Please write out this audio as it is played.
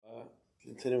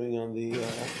continuing on the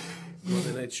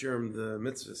Monday night Shurim, the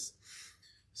mitzvahs.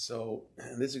 So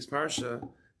in this week's parsha,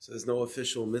 so there's no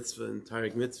official mitzvah and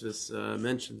Tariq mitzvahs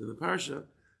mentioned in the parsha,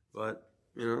 but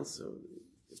so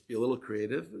let's be a little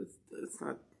creative, but it's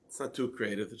not too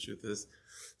creative. The truth is,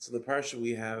 so in the parsha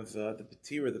we have the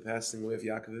Petira, the passing away of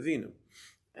Yaakov Avinu,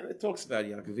 and it talks about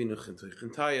Yaakov Avinu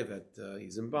Chintaya, that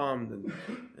he's embalmed and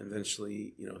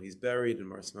eventually he's buried in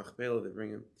Mars Machpelah. They bring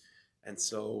him, and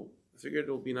so I figured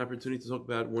it will be an opportunity to talk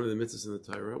about one of the mitzvahs in the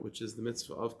Torah, which is the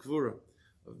mitzvah of Kvura,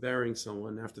 of burying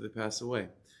someone after they pass away.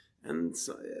 And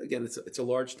so, again, it's a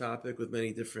large topic with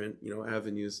many different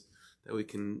avenues that we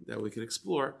can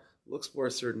explore. We'll explore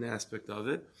a certain aspect of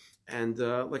it, and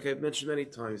like I've mentioned many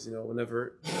times,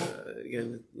 whenever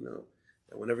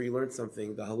whenever you learn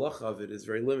something, the halacha of it is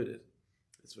very limited.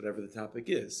 It's whatever the topic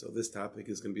is. So this topic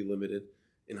is going to be limited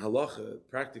in halacha,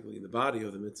 practically in the body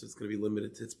of the mitzvah. It's going to be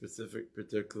limited to its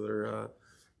particular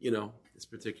its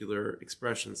particular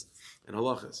expressions and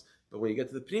halachas. But when you get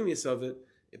to the pnimius of it,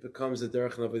 it becomes a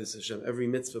derech and avodas Hashem. Every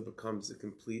mitzvah becomes a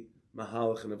complete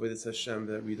mahalach and avodas Hashem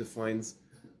that redefines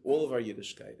all of our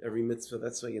Yiddishkeit. Every mitzvah.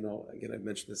 That's why again I've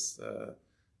mentioned this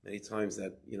many times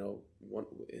that one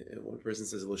person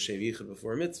says l'shem yichud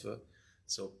before a mitzvah.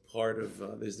 So part of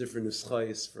there's different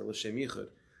nuschayos for l'shem yichud.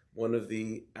 One of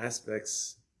the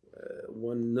aspects,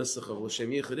 one nusach of l'shem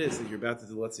yichud is that you're about to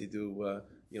do, let's say,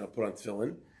 put on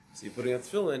tefillin. So you're putting on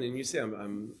tefillin, and you say,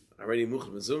 I'm already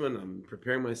muchad mezuman, I'm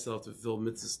preparing myself to fulfill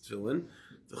mitzvahs tefillin.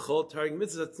 The chol targum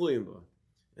mitzvah tluyim ba,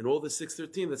 and all the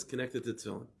 613 that's connected to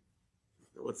tefillin.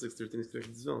 What 613 is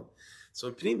connected to tefillin? So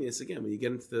in pnimius, again, when you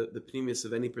get into the pnimius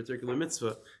of any particular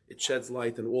mitzvah, it sheds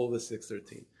light on all the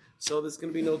 613. So there's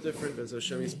going to be no different. As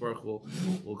Hashem Yisparach,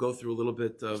 we'll go through a little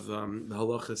bit of the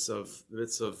halachas of the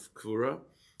mitzvah of Kvura,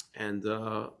 and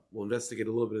we'll investigate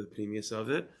a little bit of the pnimius of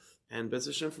it, and Bez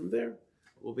Hashem from there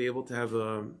we'll be able to have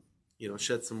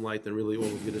shed some light on really all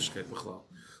of Yiddishkeit b'chlal.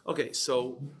 Okay,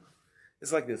 so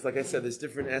it's like this. Like I said, there's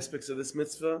different aspects of this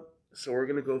mitzvah. So we're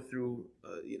going to go through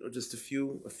just a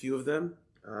few of them.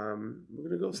 We're going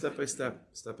to go step by step.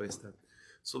 So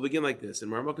we'll begin like this. In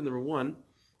Marmukah number 1,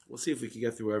 we'll see if we can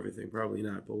get through everything. Probably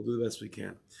not, but we'll do the best we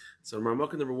can. So in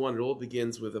Marmukah number 1, it all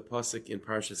begins with a pasuk in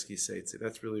Parshas Kiseitze.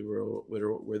 That's really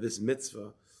where this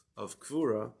mitzvah of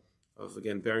Kvura, of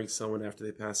again burying someone after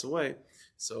they pass away.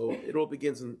 So it all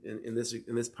begins in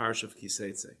this parsha of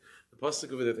Kiseitze. The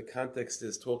pasuk over there, the context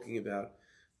is talking about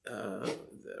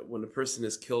when a person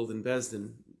is killed in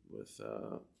Bezdin with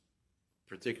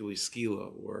particularly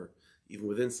skila, or even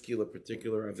within skila,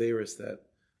 particular averis that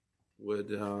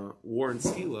would warrant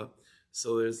skila.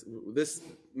 So there's this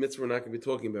mitzvah we're not going to be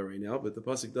talking about right now, but the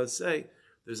pasuk does say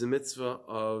there's a mitzvah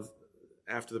of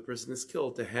after the person is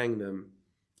killed to hang them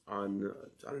on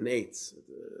an eitz.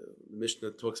 The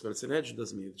Mishnah talks about a Sanhedrin,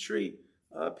 doesn't mean a tree,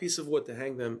 a piece of wood to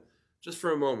hang them just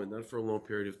for a moment, not for a long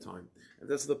period of time. And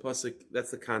that's the pasuk.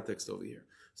 That's the context over here.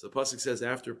 So the pasuk says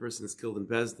after a person is killed in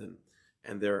Bezdin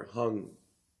and they're hung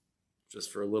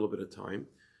just for a little bit of time.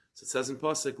 So it says in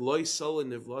pasuk, Loi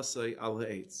sulin nivlasai al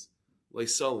ha'etz. Loi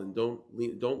sulin,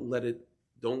 don't let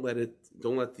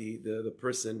the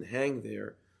person hang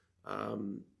there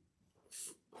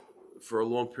for a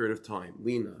long period of time.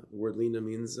 Lina. The word lina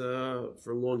means for a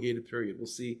elongated period. We'll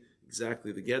see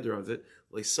exactly the gedder of it.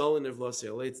 Loi sulin nivlasai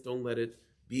al ha'etz. Don't let it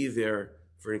be there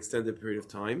for an extended period of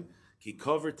time. Ki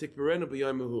cover tikberenu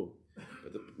b'yaymahu.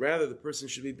 But rather the person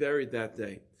should be buried that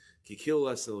day.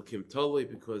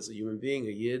 Because a human being, a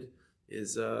yid,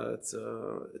 is it's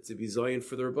a bizayin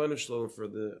for the Rabbanah Shalom, for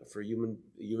a human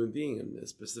being, and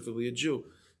specifically a Jew,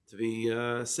 to be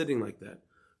sitting like that.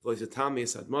 And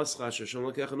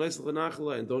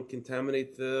don't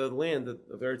contaminate the land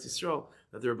of Eretz Yisrael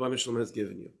that the Rabbanah Shalom has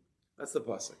given you. That's the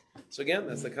pasuk. So again,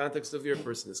 that's the context of your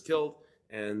person is killed,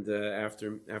 and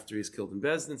after he's killed in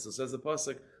Bezdin, so says the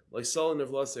pasuk,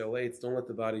 don't let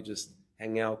the body just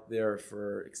hang out there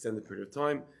for extended period of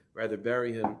time. Rather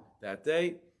bury him that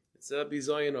day. It's a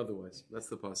bizayin otherwise. That's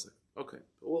the pasuk. Okay.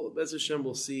 Well, Bez Hashem,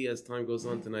 we'll see as time goes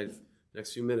on tonight,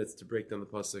 next few minutes, to break down the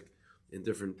pasuk in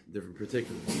different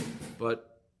particulars.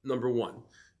 But number 1,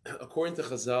 according to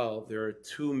Chazal, there are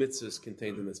 2 mitzvahs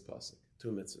contained in this pasuk. 2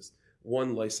 mitzvahs.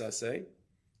 One loisaseh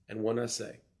and one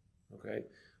aseh. Okay.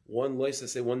 One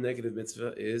loisaseh, one negative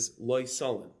mitzvah is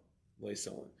loisalin.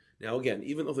 Loisalin. Now again,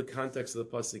 even though the context of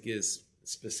the pasuk is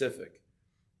specific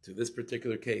to this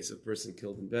particular case, a person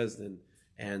killed in Bezdin,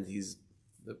 and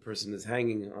the person is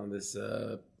hanging on this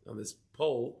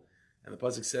pole, and the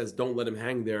pasuk says, "Don't let him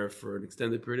hang there for an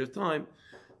extended period of time."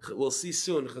 We'll see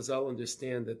soon. Chazal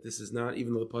understand that this is not,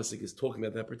 even though the pasuk is talking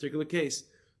about that particular case,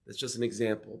 that's just an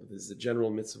example. But this is a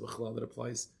general mitzvah that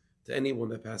applies to anyone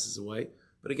that passes away.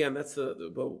 But again,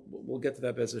 but we'll get to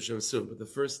that Be'ez Hashem soon. But the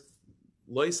first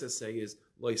lois say is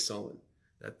lois sullen,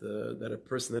 that a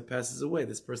person that passes away,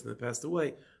 this person that passed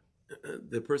away,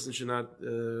 the person should not,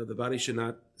 the body should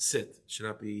not sit, should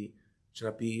not be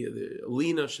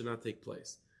lina should not take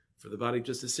place. For the body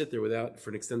just to sit there without,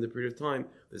 for an extended period of time,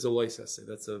 there's a lois say.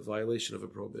 That's a violation of a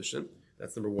prohibition.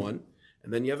 That's number one.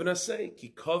 And then you have an asay, ki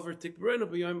cover tikberenu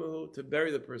b'yamahu, to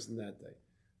bury the person that day.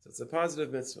 So it's a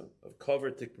positive mitzvah of cover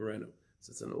tikberenu.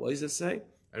 So it's an lois say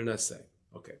and an asay.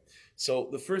 Okay. So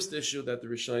the first issue that the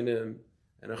Rishonim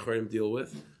and Acharim deal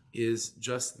with is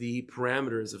just the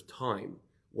parameters of time.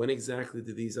 When exactly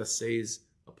do these assays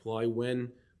apply?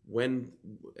 When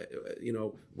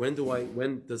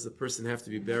does the person have to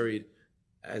be buried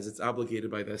as it's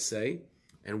obligated by the assay,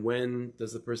 and when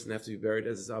does the person have to be buried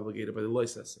as it's obligated by the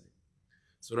lois assay?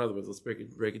 So in other words, let's break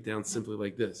it down simply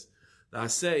like this. The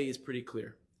assay is pretty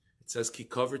clear. It says ki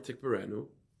cover tikberenu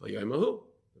b'yamahu.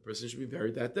 The person should be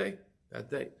buried that day.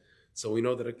 So we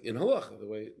know that in halacha, the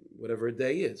way whatever a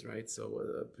day is, right?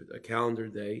 So a calendar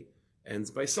day ends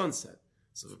by sunset.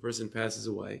 So if a person passes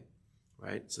away,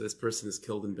 right? So this person is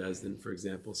killed in Beis Din, for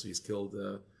example. So he's killed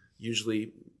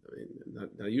usually,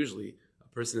 not usually, a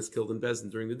person is killed in Beis Din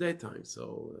during the daytime.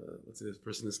 So let's say this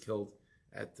person is killed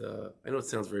at, I know it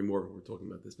sounds very morbid, we're talking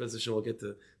about this. Be'ez Hashem will get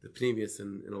to the pneumius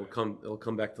and it'll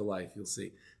come back to life, you'll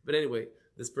see. But anyway,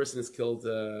 this person is killed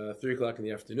 3 o'clock in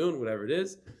the afternoon, whatever it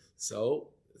is.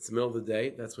 So it's the middle of the day.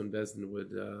 That's when Beis Din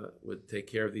would take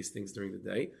care of these things during the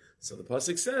day. So the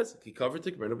pasuk says, "Ki cover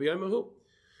tikberenu b'yamahu."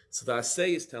 So the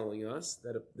assay is telling us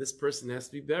that this person has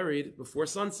to be buried before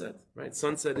sunset, right?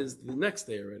 Sunset is the next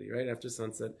day already, right? After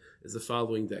sunset is the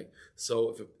following day.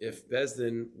 So if Beis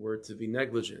Din were to be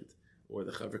negligent, or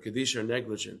the Chaver Kaddish are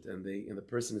negligent, and the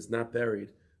person is not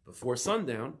buried before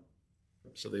sundown,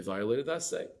 so they violated the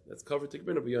assay. That's covered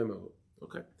tikberenu b'yamahu.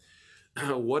 Okay.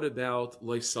 What about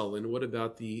lois sullen? What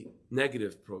about the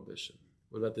negative prohibition?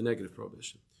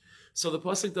 So the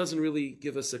pasuk doesn't really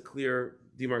give us a clear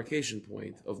demarcation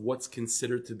point of what's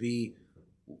considered to be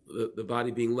the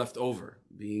body being left over,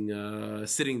 being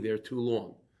sitting there too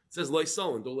long. It says lois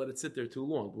sullen, don't let it sit there too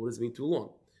long. But what does it mean too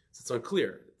long? So it's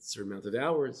unclear. It's a certain amount of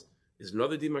hours. Is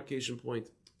another demarcation point?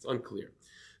 It's unclear.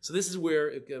 So this is where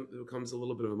it becomes a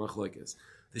little bit of a machlokes.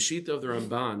 The sheet of the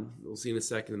Ramban, we'll see in a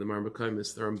second in the Mar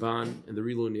Mekaymis, the Ramban and the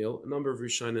Rilun Nil, a number of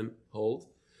Rishonim hold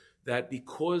that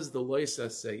because the lois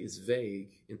assay is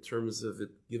vague in terms of it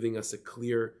giving us a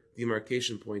clear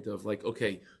demarcation point of like,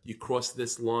 okay, you cross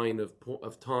this line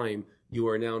of time, you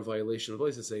are now in violation of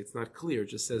lois assay. It's not clear. It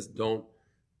just says don't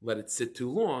let it sit too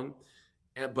long.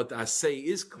 But the assay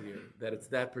is clear that it's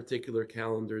that particular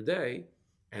calendar day,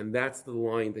 and that's the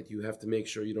line that you have to make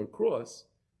sure you don't cross.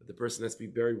 That the person has to be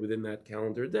buried within that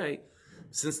calendar day.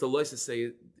 Since the lois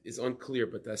assay is unclear,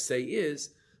 but the assay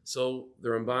is, so the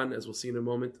Ramban, as we'll see in a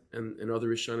moment, and other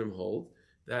Rishonim hold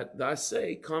that the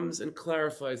assay comes and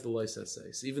clarifies the lois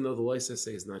assay. So even though the lois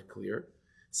assay is not clear,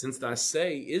 since the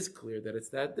assay is clear that it's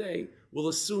that day, we'll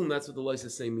assume that's what the lois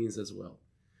assay means as well.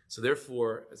 So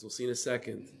therefore, as we'll see in a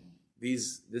second,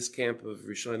 this camp of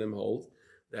Rishonim hold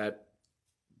that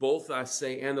both the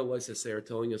assay and the lois assay are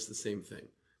telling us the same thing,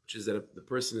 which is that if the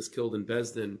person is killed in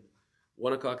Beis Din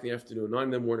 1 o'clock in the afternoon, 9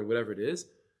 in the morning, whatever it is,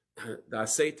 the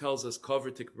assay tells us cover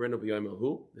tikberenu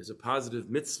b'yamahu. There's a positive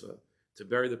mitzvah to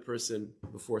bury the person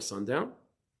before sundown,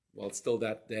 while it's still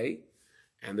that day,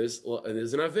 and there's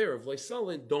an aver of lois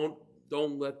sullen.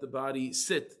 Don't let the body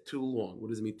sit too long. What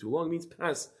does it mean too long? It means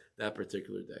past that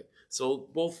particular day. So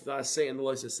both the assay and the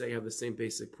lois assay have the same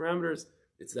basic parameters.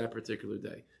 It's that particular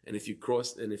day, and if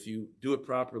you do it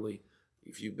properly,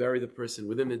 if you bury the person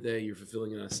within the day, you're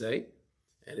fulfilling an assay,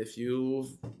 and if you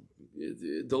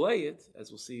delay it,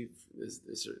 as we'll see, there's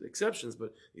certain exceptions,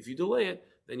 but if you delay it,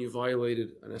 then you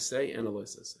violated an assay and a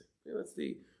lois assay. Yeah,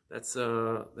 that's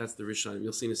the Rishonim.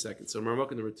 You'll see in a second. So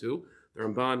Marmukah number 2, the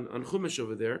Ramban on Chumash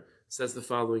over there says the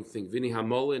following thing: Vini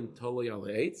hamolin tolei al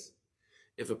ha'etz.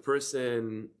 If a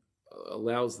person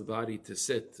allows the body to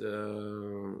sit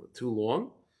too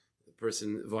long, the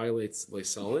person violates lois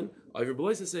sullen.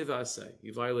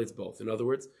 He violates both. In other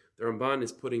words, the Ramban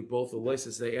is putting both the lois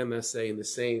assay and the assay in the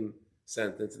same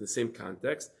sentence, in the same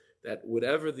context, that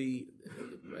whatever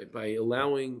by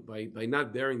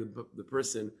not burying the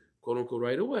person, quote unquote,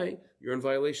 right away, you're in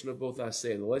violation of both the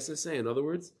assay and the lois assay. In other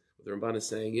words, what the Ramban is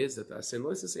saying is that the assay and the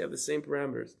lois assay have the same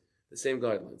parameters, the same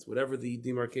guidelines. Whatever the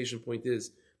demarcation point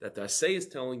is, that the assay is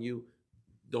telling you,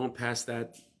 don't pass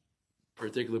that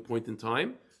particular point in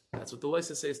time, that's what the lois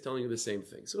assay is telling you, the same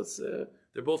thing. So it's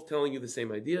they're both telling you the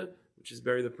same idea, which is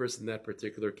bury the person that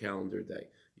particular calendar day.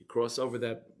 You cross over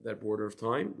that border of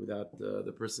time without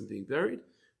the person being buried,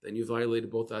 then you violated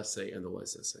both asay and the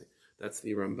lois asay. That's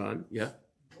the Ramban. Yeah.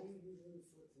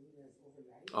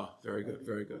 Oh, very good,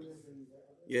 very good.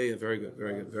 Yeah, very good,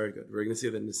 very good, very good. We're going to see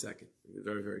that in a second.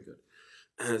 Very, very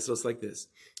good. So it's like this.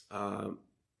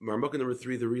 Marmukah number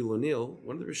 3, the Rilonil,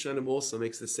 one of the Rishonim also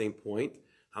makes the same point.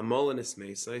 Hamolanis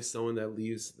Mesai, someone that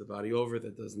leaves the body over,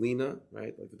 that does lina,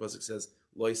 right? Like the pasuk says,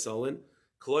 loy salin.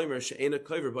 Kloimer she'ena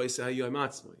kover b'isah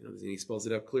yoymatzma. He spells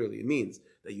it out clearly. It means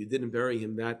that you didn't bury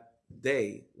him that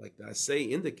day, like the assay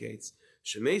indicates.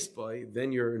 Shemeis by,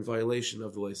 then you're in violation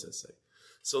of the lois assay.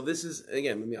 So this is,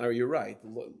 again, you're right.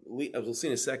 As we'll see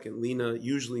in a second, lina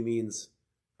usually means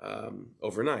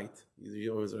overnight.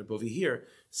 Over here,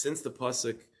 since the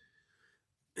pasuk,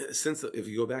 if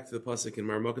you go back to the pasuk in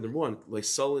Marmukah number 1,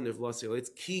 leisalin if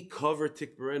lasei ki cover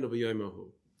tikberenu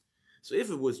b'yoymahu. So if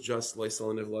it was just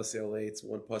leisalin if lasei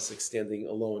one pasuk standing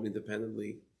alone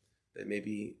independently, then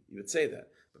maybe you would say that.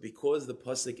 But because the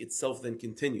pasuk itself then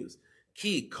continues,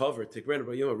 ki cover tikberenu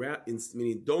b'yoymahu,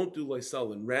 meaning don't do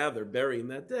leisalin, rather bury him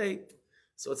that day.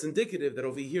 So it's indicative that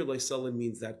over here leisalin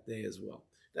means that day as well.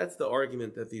 That's the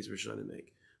argument that these Rishonim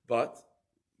make. But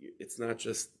it's not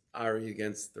just Ari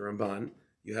against the Ramban.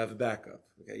 You have a backup.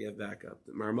 Okay, you have backup.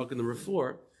 The Marmukah number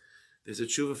 4, there's a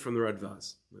tshuva from the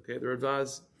Radvaz. Okay, the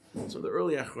Radvaz, so the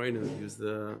early Achrayim, he was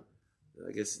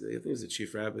I think he was the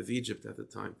chief rabbi of Egypt at the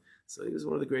time. So he was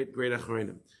one of the great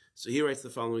Achrayim. So he writes the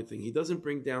following thing. He doesn't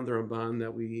bring down the Ramban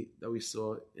that we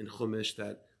saw in Chumash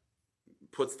that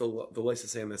puts the Lois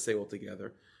Asay and the Asay all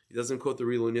together. He doesn't quote the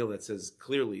Rilonil that says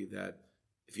clearly that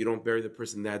if you don't bury the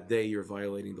person that day, you're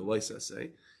violating the Lois Asay.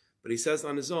 But he says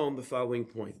on his own the following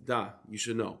point. You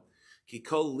should know. Ki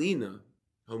kol lina,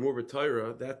 hamur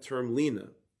b'Torah, that term lina,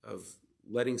 of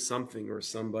letting something or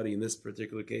somebody, in this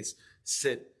particular case,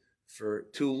 sit for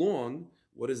too long,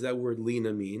 what does that word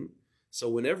lina mean? So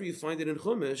whenever you find it in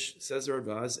Chumash, says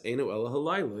Radvaz, eino ela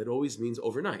halayla, it always means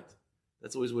overnight.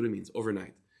 That's always what it means,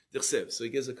 overnight. Dichsev, so he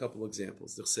gives a couple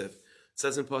examples. Dichsev, it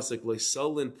says in Pasuk,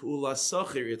 leisalin pu'ula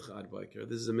sachir itcha ad baiker.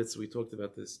 This is a mitzvah, we talked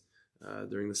about this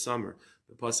during the summer.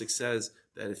 The pasuk says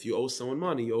that if you owe someone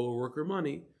money, you owe a worker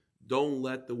money, don't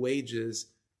let the wages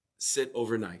sit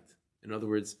overnight. In other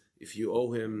words, if you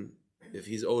owe him, if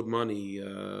he's owed money, at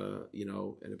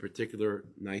a particular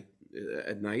night,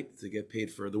 at night to get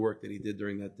paid for the work that he did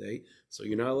during that day, so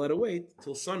you're not allowed to wait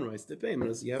till sunrise to pay him.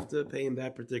 You have to pay him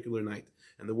that particular night.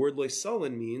 And the word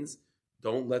leisalin means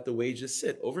don't let the wages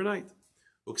sit overnight.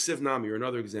 Uksiv nami, or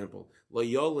another example,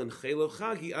 layolin chelav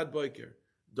chagi ad boiker.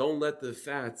 Don't let the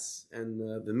fats and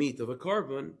the meat of a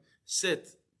carbon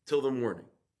sit till the morning.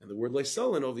 And the word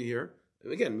leisalin over here,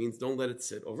 again, means don't let it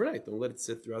sit overnight. Don't let it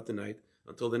sit throughout the night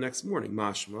until the next morning.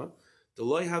 Mashma,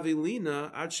 deloy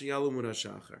havilina ad sheyalu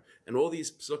munashachar. And all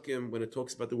these psukim, when it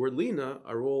talks about the word lina,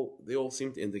 they all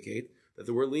seem to indicate that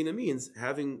the word lina means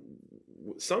having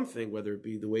something, whether it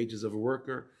be the wages of a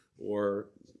worker or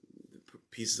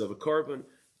pieces of a carbon,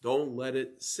 don't let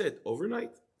it sit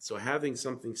overnight. So having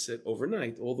something sit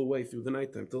overnight, all the way through the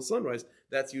nighttime till sunrise,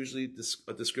 that's usually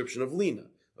a description of lina,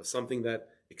 of something that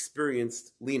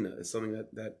experienced lina, is something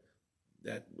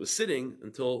that was sitting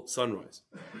until sunrise.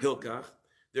 Hilkach,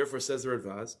 therefore says the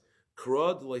Radvaz,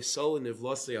 krod leisalin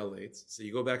ivlasei alates. So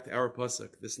you go back to our pasuk,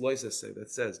 this lois asay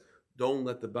that says, don't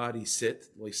let the body sit,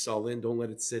 leisalin, don't let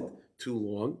it sit too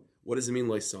long. What does it mean,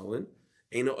 leisalin?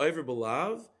 Eino over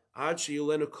belav ad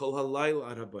sheyulenu kol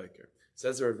halayla ad habayker.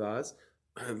 Says the Radvaz,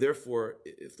 therefore,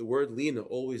 if the word lina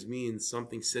always means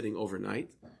something sitting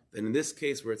overnight, then in this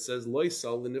case where it says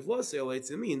leisalin ivlasei alates,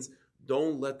 it means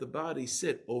don't let the body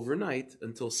sit overnight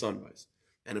until sunrise.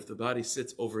 And if the body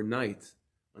sits overnight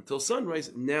until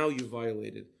sunrise, now you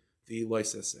violated the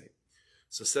lois asay.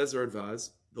 So says the Radvaz,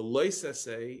 the lois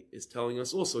asay is telling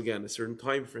us also, again, a certain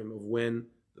time frame of when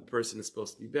the person is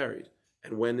supposed to be buried.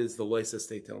 And when is the lois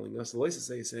asay telling us? The lois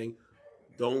asay is saying,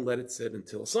 don't let it sit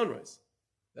until sunrise.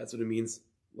 That's what it means,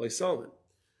 leisalin.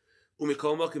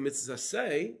 Umikol malka mitzvah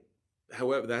asay,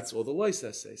 however, that's all the lois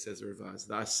asay, says the Radvaz.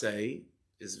 The asay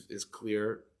is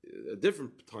clear, a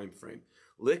different time frame.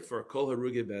 Lik for kol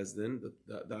haruge bezdin,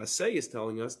 the asay is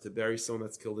telling us to bury someone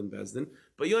that's killed in bezdin,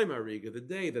 b'yoyim hariga, the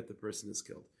day that the person is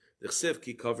killed. D'chsev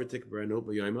ki kaver tikberenu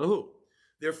b'yoyim hahu.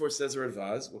 Therefore, says the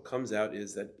Radvaz, what comes out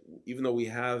is that even though we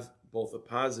have both a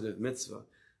positive mitzvah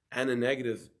and a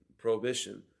negative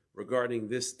prohibition regarding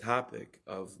this topic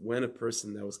of when a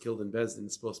person that was killed in bezdin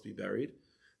is supposed to be buried,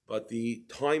 but the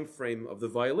time frame of the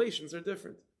violations are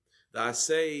different. The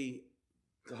asay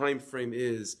time frame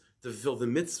is to fulfill the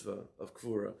mitzvah of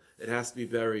Kvura. It has to be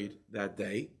buried that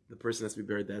day. The person has to be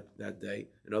buried that day.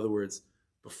 In other words,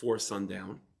 before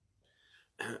sundown.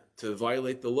 To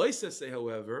violate the lois asay,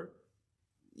 however,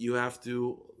 you have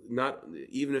to not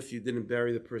even if you didn't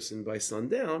bury the person by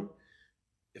sundown,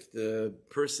 if the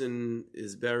person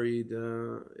is buried,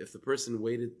 if the person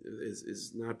waited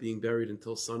is not being buried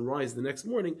until sunrise the next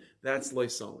morning, that's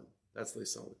leisalin. That's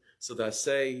leisalin. So the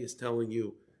asay is telling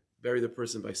you bury the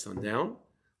person by sundown.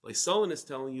 Leisalin is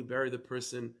telling you bury the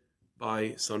person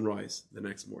by sunrise the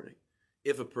next morning.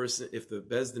 If the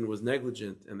Bezdin was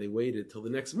negligent and they waited till the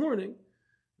next morning,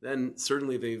 then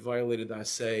certainly they violated the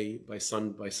asay by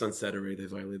sunset already. They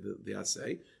violated the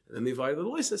asay, and then they violated the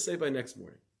lois asay by next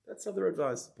morning. That's how the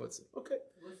Radvaz puts it. Okay.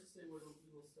 Lois asay wasn't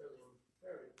necessarily on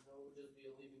buried. How would just be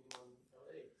a leaving on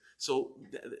eight? So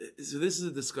this is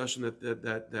a discussion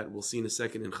that we'll see in a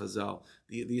second in Chazal.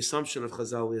 The assumption of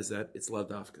Chazal is that it's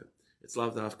lavdafka. It's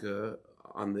lavdafka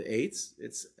on the eights.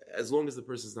 It's as long as the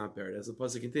person is not buried. As the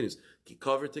pasuk continues, ki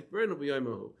kaver tikberen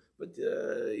b'yaymahu. But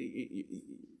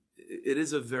it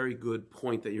is a very good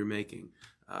point that you're making.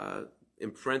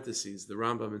 In parentheses, the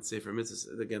Rambam in Sefer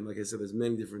Mitzvahs, again, like I said, there's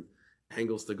many different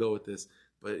angles to go with this.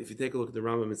 But if you take a look at the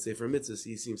Rambam in Sefer Mitzvahs,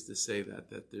 he seems to say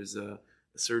that there's a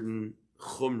certain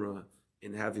chumrah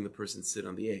in having the person sit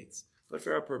on the eights. But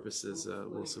for our purposes,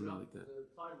 we'll assume not like that.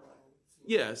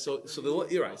 Yeah, so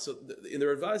you're right. So in the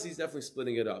Radvaz, he's definitely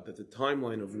splitting it up, that the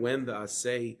timeline of when the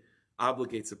asay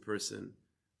obligates a person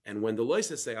and when the lois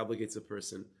asay obligates a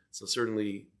person, so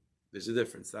certainly there's a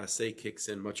difference. The asay kicks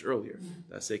in much earlier.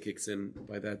 The asay kicks in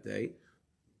by that day,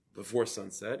 before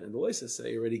sunset, and the lois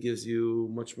asay already gives you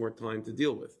much more time to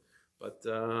deal with. But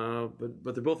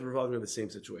they're both revolving around the same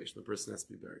situation. The person has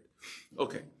to be buried.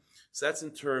 Okay, so that's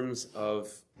in terms of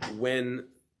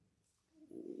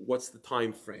what's the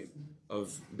time frame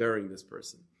of burying this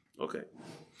person. Okay.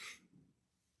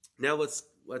 Now let's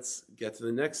get to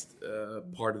the next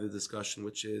part of the discussion,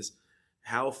 which is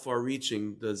how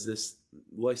far-reaching does this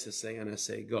lois asay and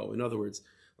asay go? In other words,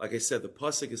 like I said, the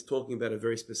pasuk is talking about a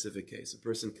very specific case: a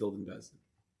person killed in Bezdin.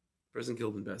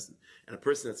 And a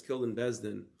person that's killed in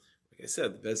Bezdin, like I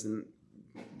said, the Bezdin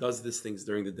does these things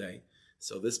during the day.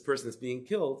 So this person that's being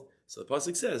killed, so the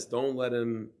pasuk says,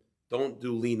 don't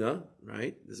do lina,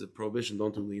 right? There's a prohibition,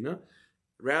 don't do lina.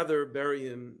 Rather, bury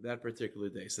him that particular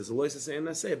day. So there's a lois asay and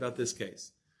asay about this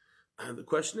case. And the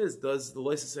question is, does the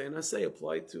lois asay and asay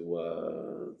apply to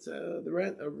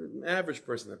an average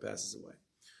person that passes away?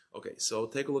 Okay, so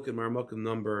take a look at Marmukah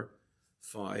number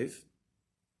 5.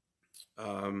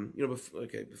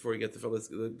 Before we get to let's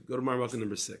go to Marmukah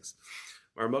number 6.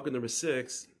 Marmukah number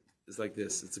 6 is like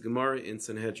this. It's a Gemara in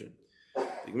Sanhedrin.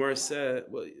 The Gemara said,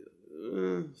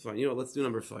 fine, let's do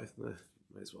number 5. Might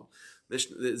as well.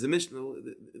 The Mishnah,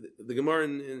 the Gemara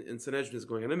in Sanhedrin is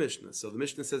going on a Mishnah. So the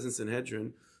Mishnah says in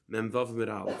Sanhedrin, Mem Vav Mid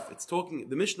Aleph.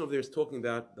 The Mishnah over there is talking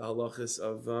about the halachas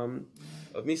of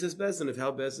Misas Bezdin, of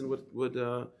how Bezdin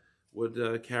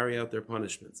would carry out their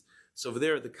punishments. So over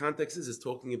there, the context is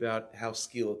talking about how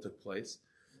skila took place.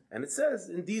 And it says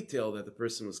in detail that the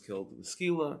person was killed with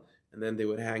skila, and then they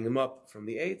would hang him up from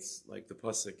the eights, like the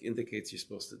pasuk indicates you're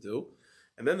supposed to do.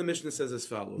 And then the Mishnah says as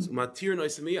follows, Matir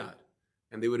noisamiyad,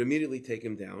 and they would immediately take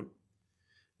him down.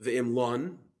 The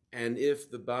imlon, and if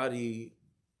the body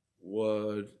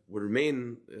would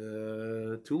remain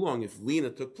too long, if lina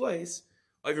took place,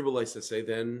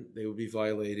 then they would be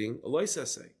violating a lois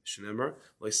asay. Shneimar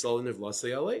leisalin of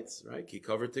lasay alates, right? Ki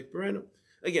cover tik berenu.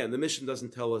 Again, the mission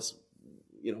doesn't tell us,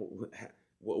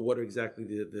 what exactly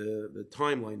the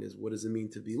timeline is. What does it mean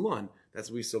to be lun? That's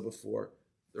what we saw before,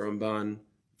 the Ramban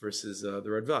versus the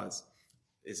Radvaz.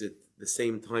 Is it the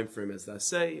same time frame as the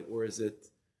asay, or is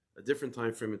it a different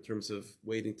time frame in terms of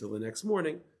waiting till the next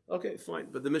morning? Okay, fine.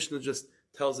 But the Mishnah just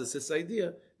tells us this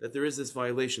idea that there is this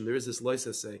violation, there is this lois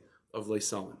asay of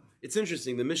leisalin. It's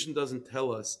interesting. The Mishnah doesn't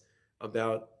tell us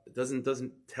about the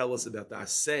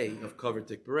asay of cover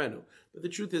tik berenu. But the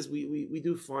truth is, we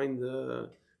do find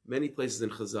many places in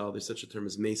Chazal there's such a term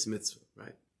as meis mitzvah,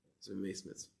 right? So meis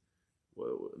mitzvah.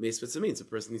 What meis mitzvah means a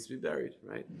person needs to be buried,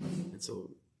 right? And so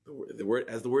the word,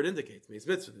 as the word indicates, meis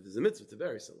mitzvah. There's a mitzvah to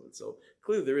bury someone. So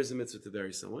clearly there is a mitzvah to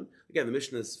bury someone. Again, the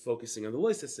Mishnah is focusing on the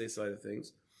lois asay side of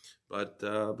things, but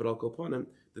I'll go upon him.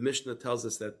 The Mishnah tells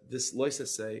us that this lois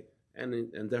asay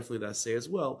and definitely the asay as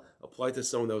well apply to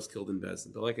someone that was killed in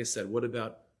Bezdin. But like I said, what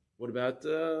about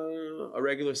a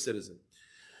regular citizen?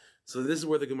 So this is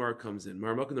where the Gemara comes in.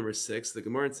 Marmukah number 6, the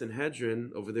Gemara in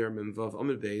Sanhedrin over there, Memvav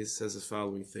Amud Beis, says the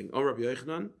following thing: Rabbi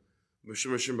Yochanan,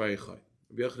 Rishon Bar Yochai.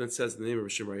 Rabbi Yochanan says the name of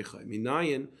Rishon Bar Yochai.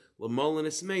 Minayin l'malin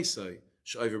esmeisai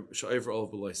sha'ayver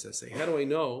olav b'lois asay. How do I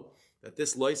know that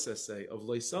this lois asay of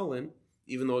leisalin,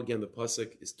 even though again the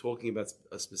pasuk is talking about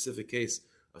a specific case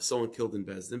of someone killed in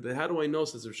Bezdin, but how do I know,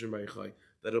 says Rishon Bar Yochai,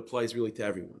 that it applies really to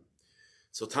everyone?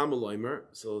 So Talmud Leimer,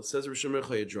 so it says Rishon Bar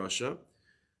Yochai a drasha.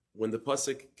 when the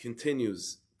pasuk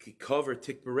continues, ki cover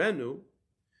tikberenu,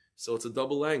 so it's a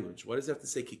double language. Why does it have to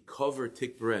say ki cover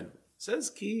tikberenu? It says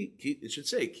ki, it should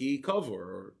say ki cover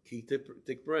or ki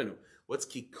tikberenu. What's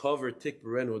ki cover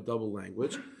tikberenu, a double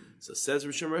language? So it says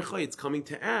Rishon Rechai, it's coming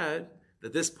to add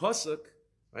that this pasuk,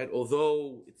 right,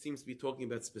 although it seems to be talking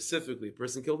about specifically a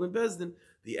person killed in Bezdin,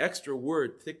 the extra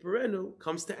word tikberenu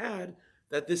comes to add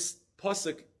that this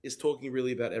pasuk is talking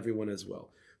really about everyone as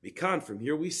well. From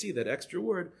here we see that extra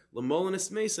word,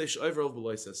 Lamolinis Meisei Shoiver of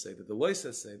Beloisas say, that the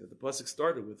Loisas say that the pasuk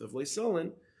started with of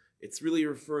Leisolin, it's really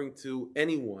referring to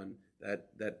anyone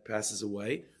that passes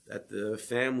away, that the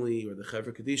family or the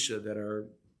Chevra Kadisha that are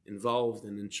involved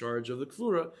and in charge of the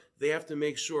Kvura, they have to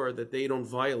make sure that they don't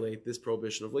violate this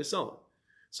prohibition of Leisolin.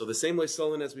 So the same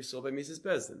Leisolin as we saw by Mrs.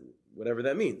 Bezdin, whatever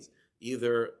that means.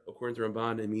 Either, according to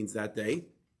Ramban, it means that day,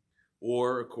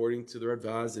 or according to the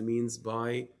Radvaz, it means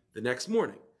by the next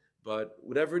morning. But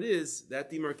whatever it is, that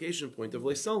demarcation point of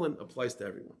Leisolin applies to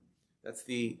everyone. That's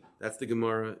the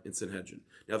Gemara in Sanhedrin.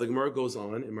 Now the Gemara goes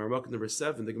on, in Maramok number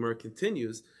 7, the Gemara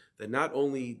continues that not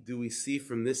only do we see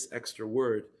from this extra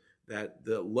word that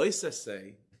the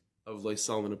Loisaseh of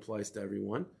Leisolin applies to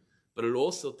everyone, but it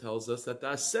also tells us that the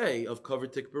Aseh of Kaver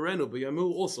Tikberenu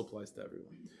B'yamu also applies to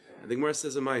everyone. And the Gemara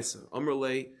says a Maisa,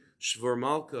 Amrle Shvor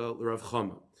Malka l'Rav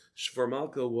Chama. Shvor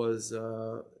Malka was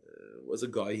a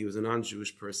guy. He was a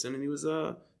non-Jewish person, and he was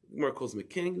the Gemara calls him a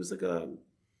king. He was like a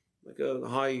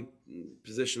high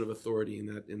position of authority in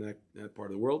that part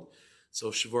of the world.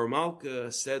 So Shvor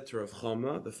Malka said to Rav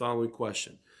Chama the following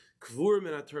question: Kvur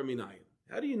min ater minayim.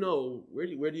 How do you know?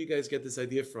 Where do you guys get this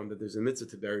idea from that there's a mitzvah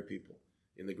to bury people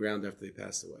in the ground after they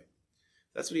pass away?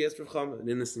 That's what he asked Rav Chama, an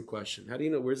innocent question. How do you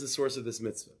know? Where's the source of this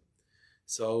mitzvah?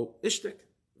 So Ishtik.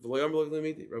 Rav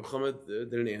Chama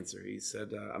didn't answer. He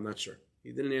said, I'm not sure.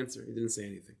 He didn't answer. He didn't say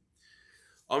anything.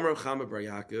 Amar Rav Chama bar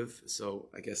Yaakov. So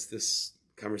I guess this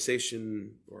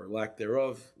conversation or lack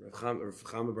thereof, Rav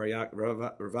Chama bar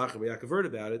Yaakov heard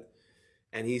about it,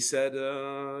 and he said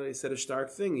a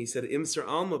stark thing. He said, Imser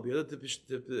Alma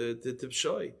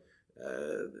Tipshoy.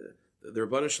 The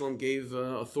Rebbeinu Shalom gave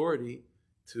authority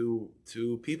to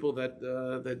people that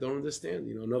don't understand.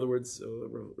 In other words,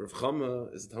 Rav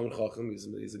Chama is a Talmud Chacham.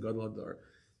 He's a Gadol Hadar,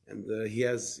 and he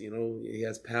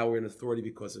has power and authority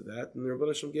because of that. And the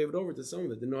Rebbeinu Shalom gave it over to someone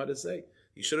that didn't know how to say.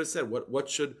 He should have said, what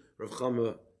should Rav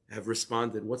Chama have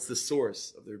responded? What's the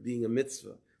source of there being a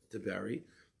mitzvah to bury?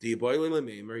 He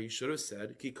should have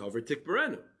said, Ki cover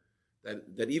tikberenu.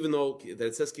 That even though that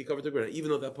it says Ki cover tikberenu, even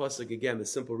though that pasuk again, the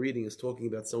simple reading is talking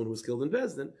about someone who was killed in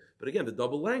Bezdin, but again the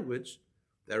double language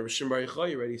that Rishon Bar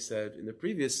Yochai already said in the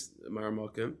previous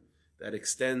Maramakim that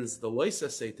extends the loisa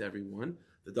say to everyone.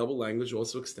 The double language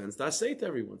also extends the asay to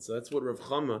everyone. So that's what Rav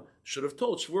Chama should have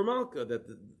told Shvur Malka, that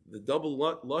the double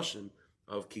lashon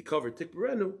of Ki cover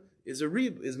tikberenu is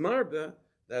marba,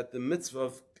 that the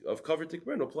mitzvah of cover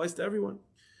tikberenu applies to everyone.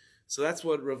 So that's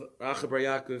what Rav Acha bar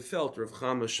Yaakov felt Rav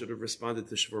Chama should have responded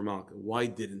to Shvur Malka. Why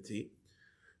didn't he?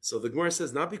 So the Gemara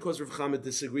says not because Rav Chama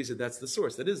disagrees that that's the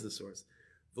source. That is the source.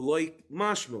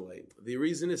 The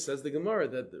reason is, says the Gemara,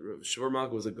 that Shvur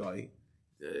Malka was a guy.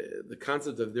 The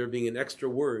concept of there being an extra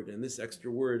word, and this extra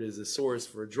word is a source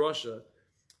for a drasha,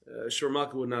 Shvur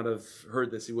Malka would not have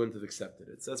heard this. He wouldn't have accepted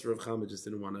it. So that's Rav Chama just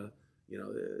didn't want to,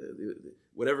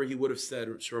 whatever he would have said,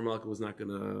 Shvur Malka was not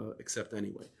going to accept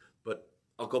anyway. But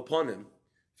I'll go upon him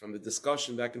from the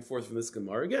discussion back and forth from this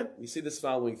Gemara. Again, we see this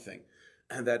following thing,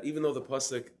 and that even though the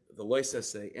pasuk, the lois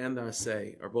asay and the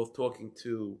asay are both talking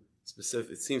to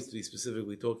specific, it seems to be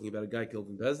specifically talking about a guy killed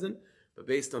in Bezdin, but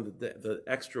based on the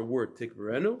extra word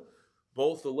tikberenu,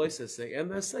 both the lois asay and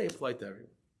the asay apply to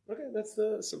everyone. Okay, that's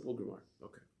the simple Gemara.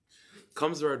 Okay,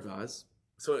 comes the Radvaz.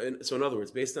 So in other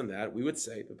words, based on that, we would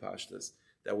say Pashtas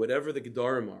that whatever the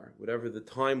Gedarim are, whatever the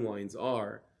timelines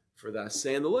are for the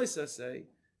asay and the lois asay,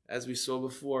 as we saw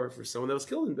before, for someone that was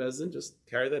killed in Bezdin, just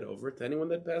carry that over to anyone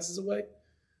that passes away.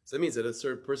 So that means that a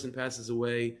certain person passes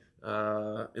away in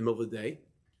the middle of the day.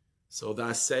 So the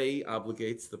asay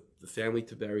obligates the family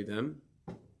to bury them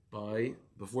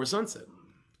before sunset.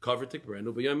 Cover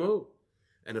tikberenu b'yamu.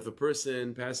 And if a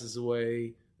person passes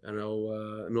away, in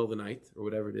the middle of the night or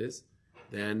whatever it is,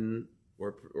 then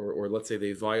or let's say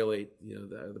they violate,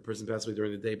 the person passed away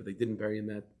during the day, but they didn't bury him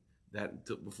that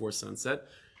before sunset,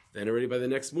 then already by the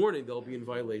next morning they'll be in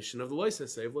violation of the lois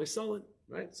asay of Leisolin.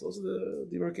 Right? So those are the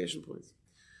demarcation points.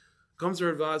 Comes the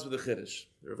Ravaz with a chiddush.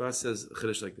 The Ravaz says a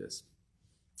chiddush like this.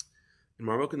 In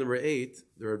Marmukah number 8,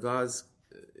 the Ravaz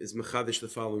is mechadish the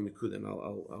following nekuda, and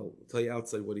I'll tell you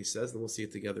outside what he says, and we'll see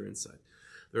it together inside.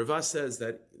 The Ravaz says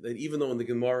that even though in the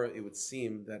Gemara it would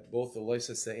seem that both the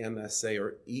loisaseh and the aseh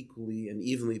are equally and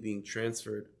evenly being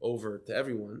transferred over to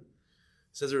everyone,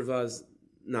 says the Ravaz,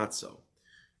 not so.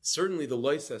 Certainly the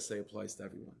loisaseh applies to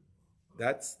everyone.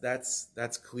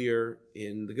 That's clear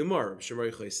in the Gemara.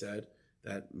 Shemar Yochai said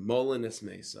that molin es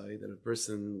meisai, that a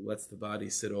person lets the body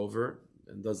sit over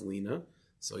and does lina,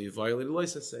 so you violate the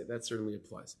loisaseh. That certainly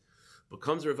applies. But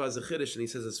comes Ravaz Chiddush and he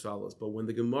says as follows: but when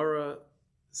the Gemara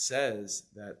says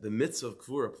that the mitzvah of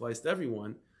kvura applies to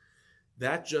everyone,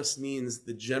 that just means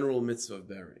the general mitzvah of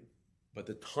burying. But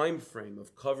the time frame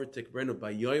of cover tikbrenu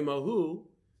by yoimahu,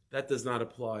 that does not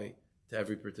apply to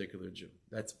every particular Jew.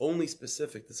 That's only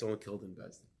specific to someone killed in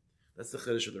Bezdin. That's the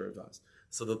chiddush of the Ravaz.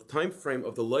 So the time frame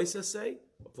of the lois asay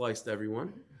applies to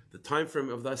everyone. The time frame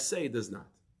of the asay does not.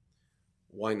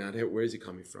 Why not? Where is he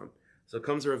coming from? So it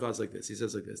comes to Ravaz like this. He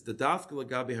says like this: the dafka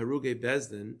lagabi haruge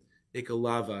Bezdin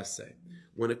ikalava asay.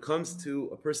 When it comes to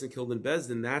a person killed in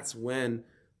Bezdin, that's when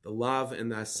the lav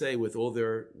and the asay with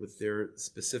their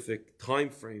specific time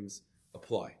frames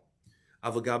apply.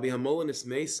 Avagabi hamolanis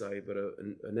meisai, but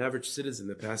an average citizen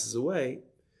that passes away,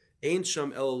 ein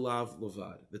sham el lav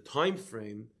levad. The time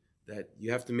frame that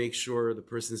you have to make sure the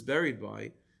person is buried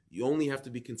by, you only have to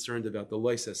be concerned about the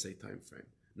lois asay time frame,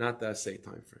 not the asay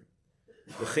time frame.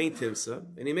 V'chein timsa,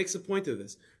 and he makes a point of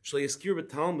this. Shlei yaskir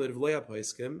b'talmud of loya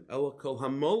paiskim el kol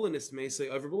hamolanis meisai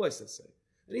over b'lois asay.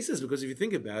 And he says, because if you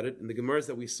think about it, in the Gemaras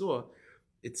that we saw,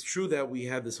 it's true that we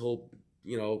had this whole,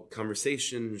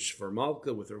 conversation, Shvar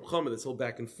Malka with Rav Chama, this whole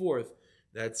back and forth,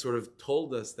 that sort of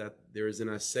told us that there is an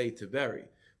assay to bury.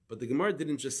 But the Gemara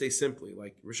didn't just say simply,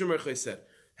 like Rishon Merchai said,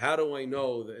 how do I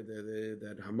know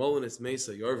that Hamolanis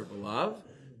Mesa Yorver Balav?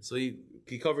 So he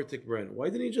covered Tikbren. Why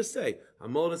didn't he just say,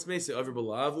 Hamolanis Mesa Yorver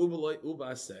Balav, Uba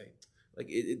Assay? Like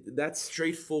that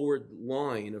straightforward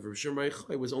line of Rishon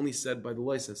Merchai was only said by the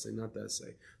Lois Assay, not the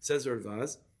Assay. Says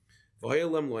Ravaz,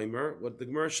 what the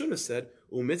Gemara should have said,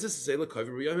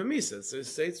 so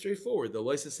say it straightforward. The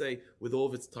Lois say with all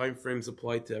of its time frames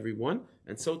apply to everyone,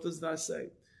 and so does the say.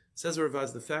 Says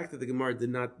Ravaz, the fact that the Gemara did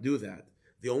not do that,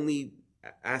 the only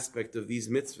aspect of these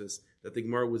mitzvahs that the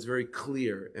Gemara was very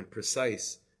clear and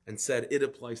precise and said it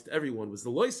applies to everyone was the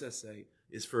Lois say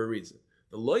is for a reason.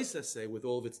 The Lois say with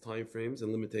all of its time frames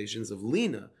and limitations of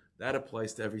Lina, that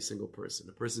applies to every single person.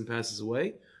 A person passes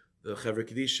away, the Chevra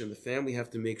Kedisha and the family have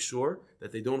to make sure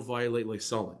that they don't violate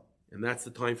Leisalin. And that's the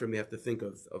time frame they have to think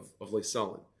of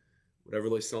Leisalin, whatever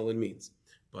Leisalin means.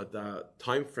 But the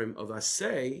time frame of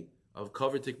Asay, of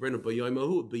Kaver Tikbrenu,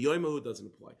 B'yoymahu doesn't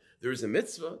apply. There is a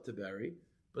mitzvah to bury,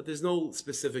 but there's no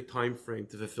specific time frame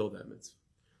to fulfill that mitzvah.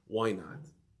 Why not?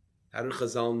 How did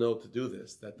Chazal know to do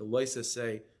this? That the Leis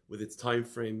Asay with its time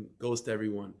frame goes to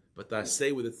everyone, but the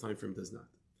Asay with its time frame does not.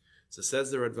 So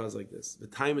says the Radvaz like this: the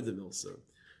time of the Milsa.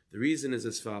 The reason is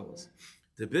as follows: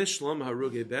 the Bishlam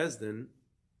Haruge Bezdin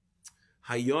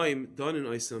Hayoim Danin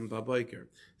Oisam Babayker.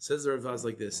 Says the Ravaz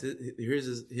like this. Here's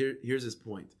his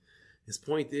point. His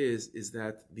point is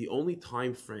that the only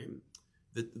time frame,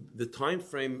 the time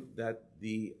frame that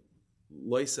the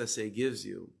Lois Asay gives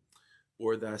you,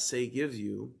 or the Asay gives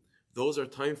you, those are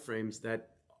time frames that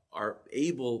are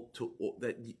able to,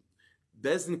 that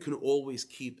Bezdin can always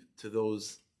keep to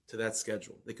that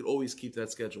schedule. They could always keep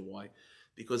that schedule. Why?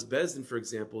 Because Bezdin, for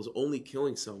example, is only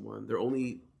killing someone. They're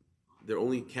only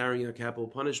carrying a capital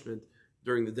punishment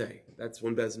during the day. That's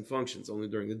when Bezdin functions, only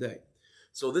during the day.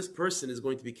 So this person is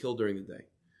going to be killed during the day.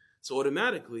 So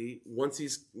automatically, once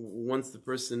the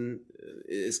person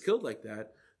is killed like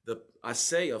that, the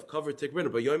asay of cover tikrin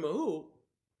by yoimahu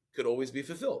could always be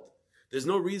fulfilled. There's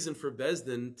no reason for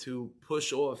Bezdin to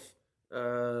push off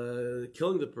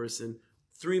killing the person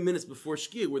 3 minutes before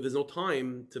Shkia, where there's no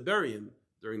time to bury him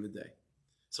during the day.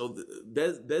 So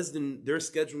Bezdin, they're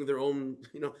scheduling their own,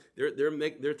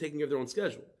 they're taking care of their own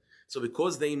schedule. So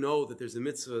because they know that there's a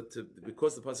mitzvah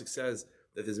because the pasuk says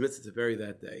that there's a mitzvah to bury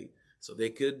that day, so they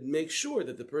could make sure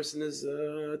that the person is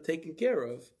taken care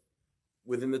of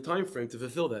within the time frame to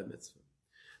fulfill that mitzvah.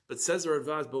 But says the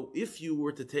Radvaz, but if you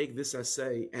were to take this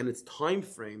assay and its time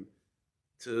frame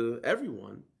to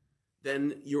everyone,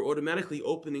 then you're automatically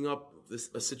opening up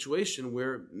a situation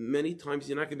where many times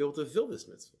you're not going to be able to fulfill this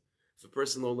mitzvah. If a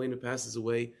person Lolena passes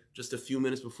away just a few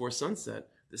minutes before sunset,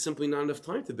 there's simply not enough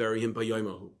time to bury him by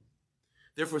Yoimahu.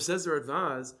 Therefore, says the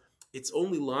Radvaz, it's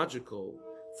only logical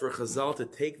for Chazal to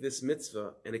take this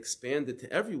mitzvah and expand it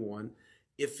to everyone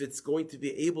if it's going to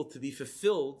be able to be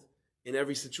fulfilled in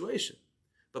every situation.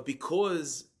 But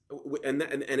because, and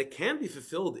it can be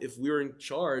fulfilled if we're in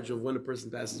charge of when a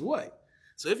person passes away.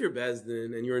 So if you're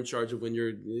Bezdin and you're in charge of when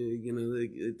you're,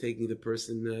 taking the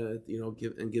person,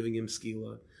 giving him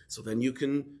skila, so then you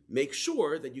can make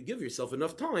sure that you give yourself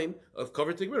enough time of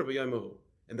cover tigmir b'yamahu,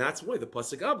 and that's why the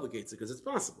pasuk obligates it, because it's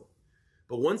possible.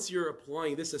 But once you're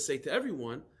applying this essay to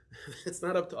everyone, it's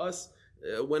not up to us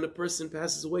when a person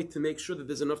passes away to make sure that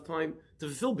there's enough time to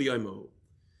fulfill b'yamahu.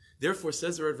 Therefore,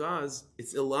 says the Radvaz,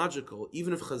 it's illogical,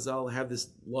 even if Chazal have this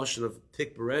lashon of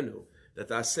tik berenu, that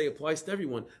the assay applies to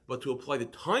everyone, but to apply the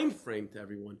time frame to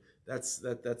everyone, that's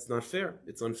not fair.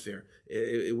 It's unfair.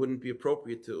 It wouldn't be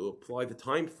appropriate to apply the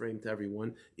time frame to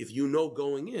everyone if you know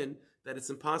going in that it's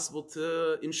impossible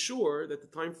to ensure that the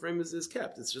time frame is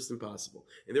kept. It's just impossible.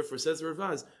 And therefore, says the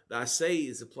Ravaz, the assay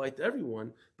is applied to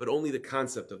everyone, but only the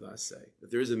concept of the assay, that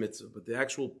there is a mitzvah, but the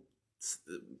actual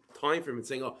time frame and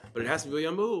saying, but it has to be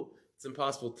Yamu, it's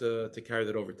impossible to carry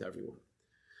that over to everyone.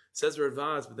 Says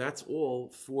Ravaz, but that's all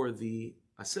for the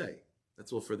assay.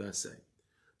 That's all for the assay.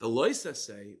 The lois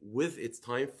assay, with its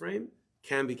time frame,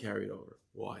 can be carried over.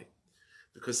 Why?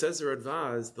 Because says the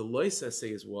Ravaz, the lois assay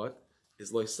is what?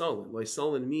 Is loisalin.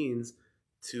 Loisalin means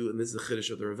to, and this is the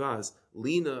chiddush of the Ravaz,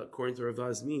 lina, according to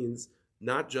Ravaz, means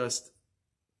not just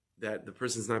that the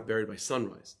person's not buried by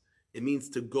sunrise. It means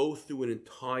to go through an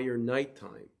entire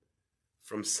nighttime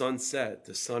from sunset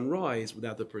to sunrise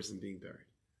without the person being buried.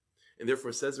 And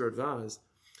therefore, says Radvaz,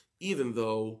 even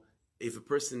though if a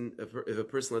person,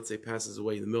 let's say, passes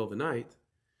away in the middle of the night,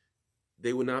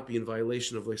 they would not be in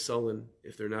violation of Leisalin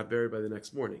if they're not buried by the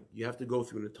next morning. You have to go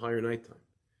through an entire nighttime.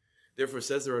 Therefore,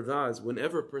 says the Radvaz,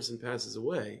 whenever a person passes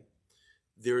away,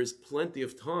 there is plenty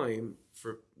of time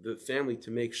for the family to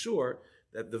make sure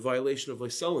that the violation of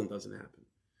Leisalin doesn't happen.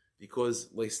 Because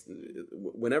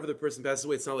whenever the person passes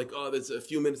away, it's not like, there's a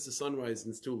few minutes to sunrise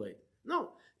and it's too late.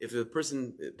 No. If a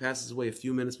person passes away a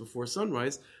few minutes before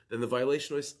sunrise, then the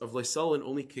violation of Leisalin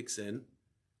only kicks in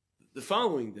the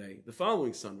following day, the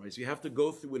following sunrise. You have to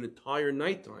go through an entire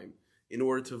nighttime in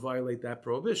order to violate that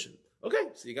prohibition. Okay,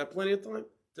 so you got plenty of time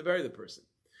to bury the person.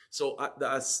 So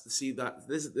this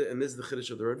is the chiddush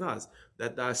of the Radvaz,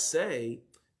 that the asay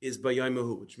is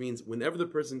bayayimahu, which means whenever the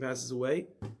person passes away,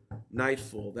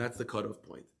 nightfall, that's the cutoff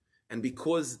point. And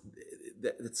because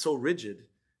it's so rigid,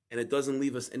 and it doesn't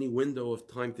leave us any window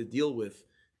of time to deal with,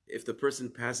 if the person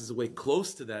passes away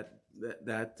close to that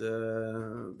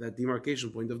demarcation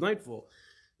point of nightfall,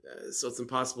 so it's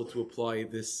impossible to apply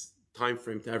this time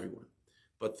frame to everyone.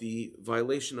 But the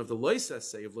violation of the lois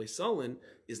assay of Leisalin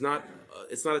is not,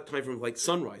 it's not a time frame like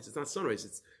sunrise. It's not sunrise.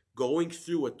 It's going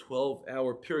through a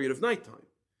 12-hour period of nighttime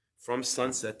from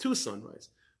sunset to sunrise.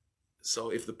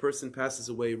 So if the person passes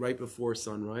away right before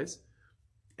sunrise,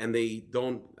 and they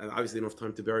obviously don't have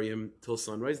time to bury him till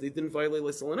sunrise, they didn't violate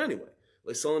Leisalin anyway.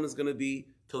 Leisalin is going to be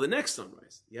till the next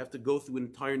sunrise. You have to go through an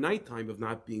entire nighttime of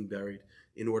not being buried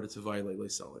in order to violate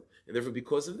Leisalin. And therefore,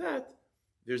 because of that,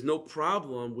 there's no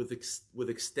problem with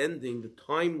extending the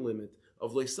time limit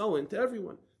of Leisalin to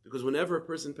everyone. Because whenever a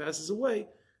person passes away,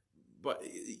 but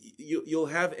you'll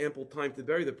have ample time to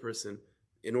bury the person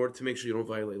in order to make sure you don't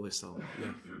violate Leisalin. Yeah.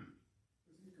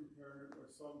 Isn't he comparing it with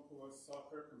some who was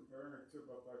soccer, comparing it to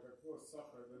who was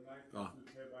soccer, the night is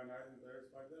by night and day is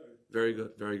by day? Very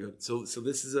good, very good. So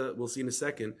this is we'll see in a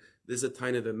second, this is a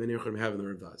taina that many Yochanim have in the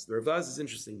Ravaz. The Ravaz is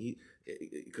interesting,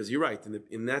 because you're right,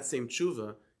 in that same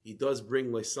tshuva, he does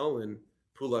bring Leisalin,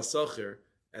 Pula Sacher,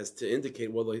 as to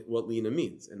indicate what Lina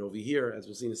means. And over here, as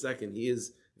we'll see in a second, he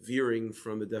is veering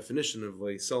from the definition of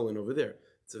Leisalin over there.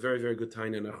 It's a very, very good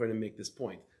taina, and I'm going to make this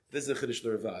point. This is a chiddush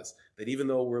of the Ravaz, that even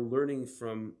though we're learning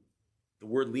from the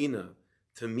word Lina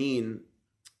to mean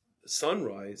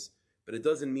sunrise, but it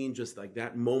doesn't mean just like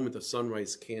that moment of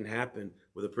sunrise can happen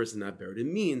with a person not buried. It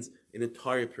means an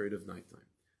entire period of nighttime.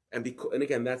 And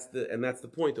again, that's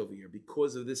the point over here.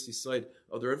 Because of this side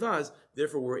of the Ravaz,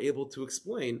 therefore we're able to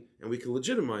explain and we can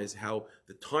legitimize how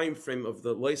the time frame of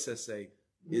the lois assay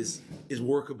is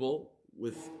workable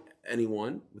with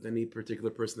anyone, with any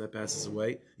particular person that passes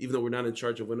away, even though we're not in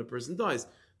charge of when a person dies.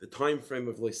 The time frame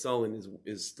of Leisalin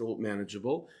is still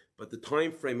manageable, but the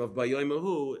time frame of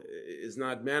Bayoimahu is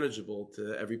not manageable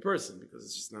to every person, because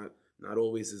it's just not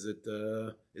always is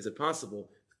it possible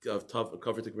of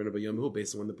cover to Bayoimahu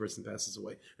based on when the person passes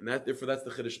away. And therefore that's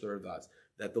the chiddush of the Ravaz,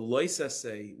 that the lois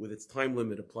assay with its time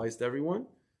limit applies to everyone,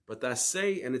 but the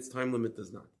assay and its time limit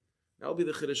does not. That will be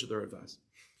the chiddush of the Ravaz.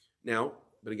 Now,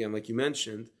 but again, like you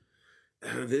mentioned,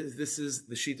 this is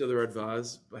the sheet of the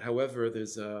Radvaz, but however,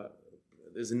 there's a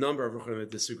number of Rochanim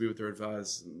that disagree with the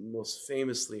Radvaz. Most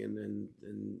famously and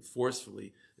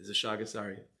forcefully is the Shagas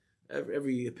Aryeh.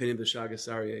 Every opinion of the Shagas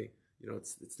Aryeh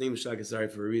it's named Shagasari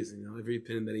for a reason. Every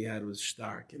opinion that he had was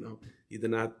stark. He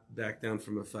did not back down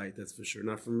from a fight. That's for sure.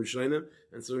 Not from Rishonim,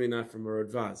 and certainly not from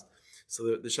Radvaz.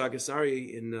 So the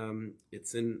Shagasari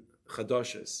it's in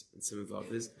Chadoshes in Siman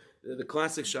Vav. The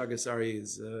classic Shagasari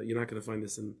is you're not going to find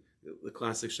this in the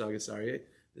classic Shagasari.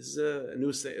 This is a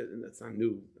new. That's not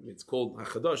new. I mean, it's called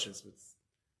Chadoshes. It's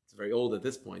very old at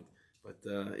this point. But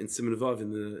in Siman Vav,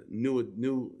 in the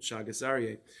new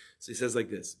Shagasari, so he says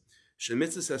like this.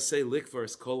 Shemitzvah say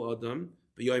likvars kol adam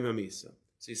b'yoyim hamisa.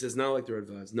 So he says not like the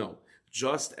Radvaz. No,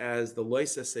 just as the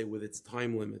lois say with its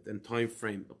time limit and time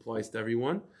frame applies to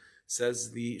everyone,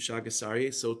 says the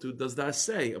Shagasari, so too does the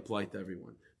Asay apply to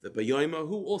everyone. The b'yoyim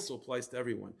hahu also applies to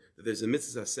everyone. That there's a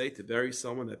mitzvah say to bury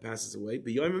someone that passes away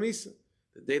b'yoyim hamisa,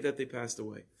 the day that they passed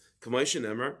away. K'mayshin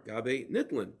emer gabe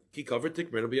nitlin ki covered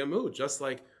tikbrenu b'yamu. Just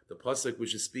like the pasuk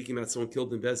which is speaking about someone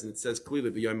killed in Bezin, it says clearly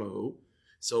b'yoyim hahu.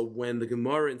 So when the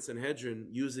Gemara in Sanhedrin,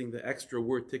 using the extra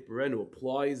word tikberenu,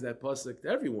 applies that pasuk to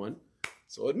everyone,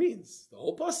 so it means the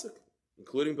whole pasuk,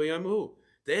 including Bayamahu.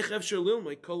 He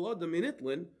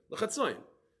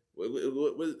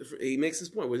makes this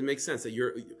point. It makes sense that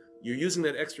you're using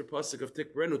that extra pasuk of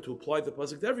tikberenu to apply the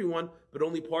pasuk to everyone, but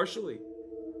only partially.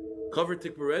 Cover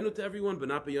tikberenu to everyone, but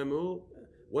not Bayamahu.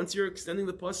 Once you're extending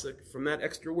the pasuk from that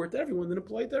extra word to everyone, then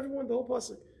apply it to everyone, the whole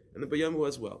pasuk, and the Bayamahu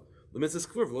as well. The mitzvah is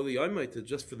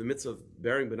just for the mitzvah of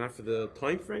bearing, but not for the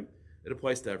time frame. It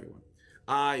applies to everyone.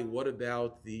 What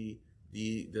about the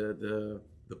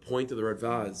point of the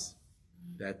Radvaz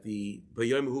that the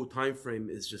B'yom time frame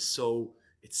is just so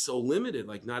limited,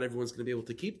 like not everyone's going to be able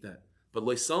to keep that. But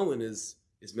Leisalin is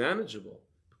manageable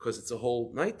because it's a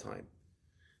whole nighttime.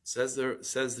 Says the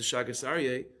Shagas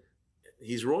Aryeh,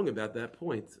 he's wrong about that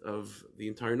point of the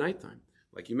entire nighttime,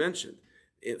 like you mentioned.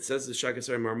 It says the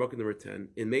Shagasari Marmuk number 10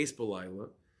 in Meis B'Layla.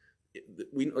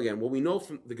 What we know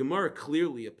from the Gemara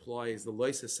clearly applies the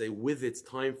Loisa say with its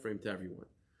time frame to everyone,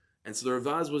 and so the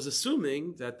Ravaz was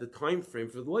assuming that the time frame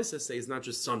for the Loisa say is not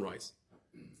just sunrise,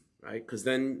 right? Because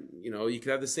then you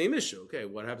could have the same issue. Okay,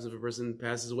 what happens if a person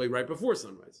passes away right before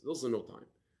sunrise? There's also no time.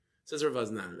 Says the Ravaz,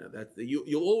 no. That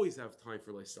you'll always have time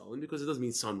for Leisalin because it doesn't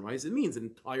mean sunrise; it means an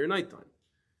entire nighttime.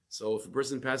 So if a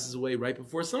person passes away right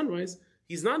before sunrise,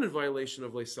 he's not in violation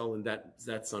of Leisalin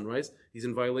that sunrise. He's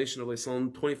in violation of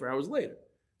Leisalin 24 hours later.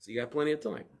 So you got plenty of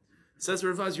time. Says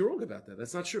Ravaz, you're wrong about that.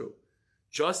 That's not true.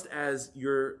 Just as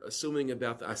you're assuming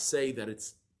about the Asay that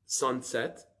it's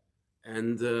sunset,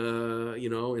 and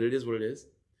and it is what it is.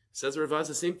 Says Ravaz,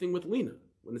 the same thing with Lina.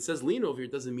 When it says Lina over here,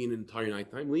 it doesn't mean an entire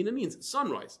nighttime. Lina means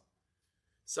sunrise.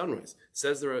 Sunrise.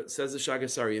 Says the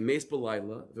Shagasari, in Meis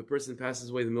B'Layla, if a person passes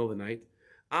away in the middle of the night,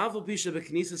 so it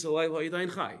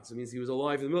means he was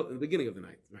alive in the beginning of the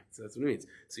night. Right? So that's what it means.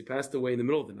 So he passed away in the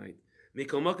middle of the night.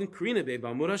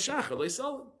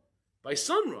 By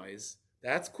sunrise,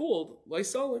 that's called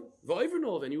Laisalin.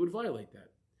 And you would violate that.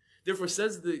 Therefore,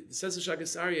 says the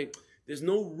Shagasari, there's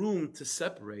no room to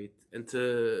separate and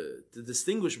to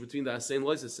distinguish between the Asay and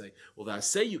Laisasay. Well, the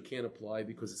Asay you can't apply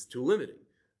because it's too limiting.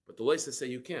 But the Laisasay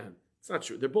you can. It's not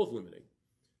true. They're both limiting.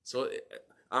 So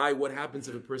what happens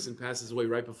if a person passes away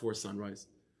right before sunrise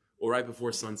or right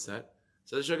before sunset?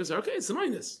 So the Shagasari, okay, it's a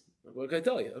minus. What can I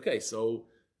tell you? Okay, so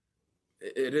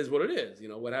it is what it is.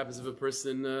 What happens if a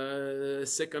person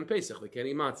is sick on Pesach, they can't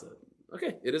eat matzah?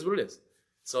 Okay, it is what it is.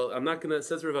 So I'm not going to,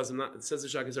 says the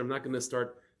Shagasari, I'm not going to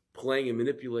start playing and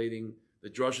manipulating the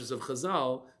drushes of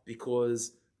Chazal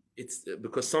because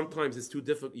sometimes it's too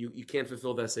difficult. You can't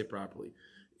fulfill that say properly.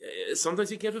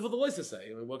 Sometimes you can't fulfill the list to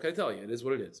say. What can I tell you? It is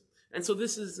what it is. And so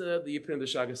this is the opinion of the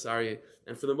Shagasari,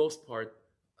 and for the most part,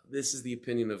 this is the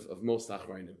opinion of most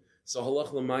Achrayim. So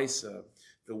halach l'maisa,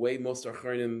 the way most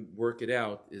Achrayim work it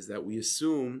out is that we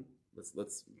assume.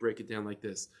 Let's break it down like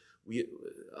this.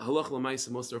 Halach l'maisa,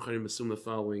 most Achrayim assume the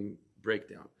following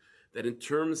breakdown: that in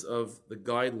terms of the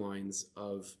guidelines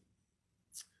of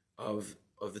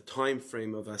the time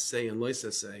frame of asay and lois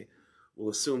asay, we'll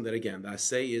assume that again the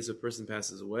asay is a person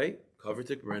passes away, cover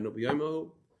tikberenu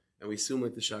b'yomahu, and we assume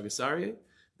like the Shagasari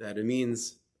that it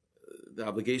means the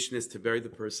obligation is to bury the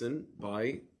person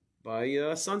by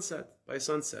sunset. By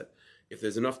sunset, if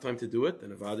there's enough time to do it,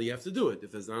 then avada you have to do it.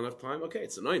 If there's not enough time, okay,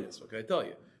 it's a ninus. What can I tell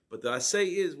you? But the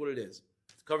asay is what it is.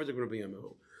 It's cover tikberenu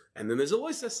b'yomahu. And then there's a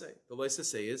lois asay. The lois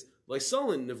asay is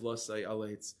loisalin nivlasay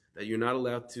alaitz, that you're not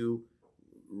allowed to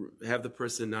have the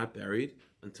person not buried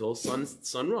until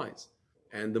sunrise.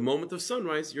 And the moment of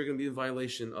sunrise, you're going to be in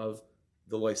violation of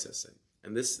the lois asay.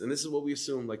 And this is what we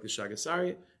assume, like the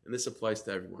Shagasari, and this applies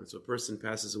to everyone. So a person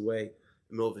passes away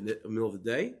in the middle of the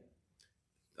day,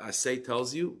 the asay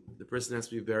tells you the person has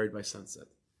to be buried by sunset.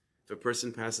 If a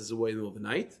person passes away in the middle of the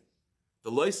night, The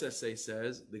Lois essay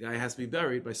says the guy has to be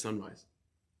buried by sunrise.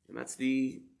 And that's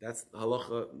the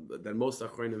halacha that most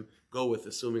achronim go with,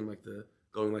 assuming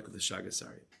going like with the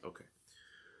Shagasari. Okay.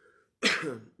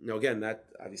 Now again, that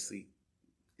obviously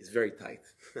is very tight.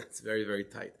 That's very, very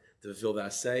tight. To fulfill the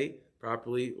assay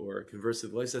properly, or conversely,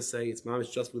 the Lois essay, it's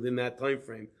mamish just within that time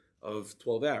frame of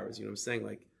 12 hours. You know what I'm saying?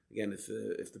 Like, again, if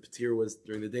the patir was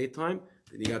during the daytime,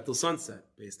 then you got till sunset,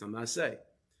 based on the assay.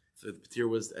 If the patir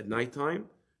was at nighttime,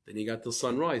 then you got till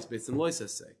sunrise, based on Lois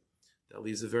essay. That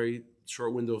leaves a very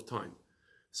short window of time.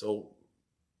 So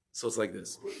it's like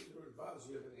this. According to the Ravaz,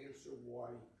 you have an answer why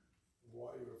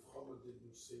Rav Chama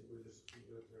didn't say where there's a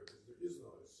kibbutzim there, because there is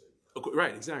no essay. Okay,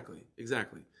 right, exactly.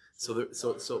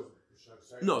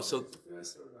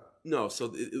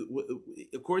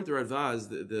 According to Ravaz,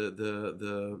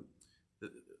 the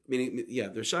meaning, yeah,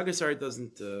 the Shagasari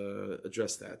doesn't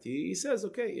address that. He says,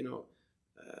 okay, you know,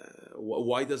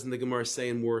 why doesn't the Gemara say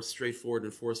in more straightforward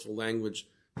and forceful language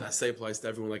that say applies to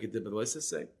everyone like it did by the Lois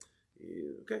say?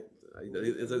 Okay,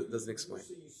 it doesn't explain.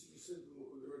 You said the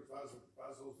word Basel,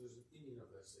 there's an Indian of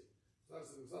essay.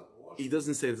 It's not the Lashon. He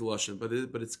doesn't say the Lashon,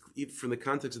 but it's from the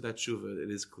context of that tshuva,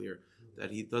 it is clear that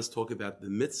he does talk about the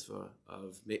mitzvah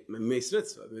of Meis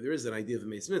Mitzvah. I mean, there is an idea of a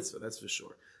Meis Mitzvah, that's for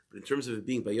sure. But in terms of it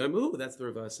being by Yamu, that's the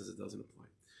Ravaz says it doesn't apply.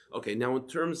 Okay, now in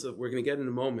terms of, we're going to get in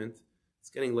a moment, it's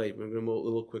getting late, we're going to move a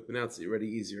little quick, but now it's already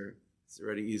easier. It's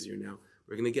already easier now.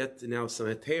 We're going to get to now some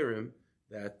heterim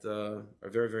that are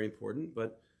very, very important,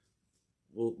 but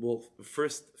we'll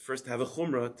first have a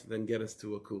chumrah to then get us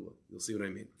to a kula. You'll see what I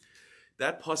mean.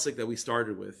 That pasuk that we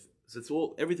started with, so it's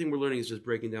everything we're learning is just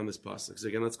breaking down this pasuk. So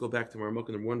again, let's go back to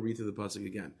Marmukah number 1, read through the pasuk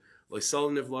again. Loisal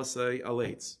nivlasei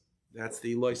alates. That's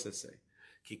the lois asay.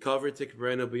 Ki kaver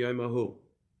tikbrena b'yaymahu.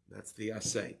 That's the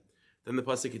asay. Then the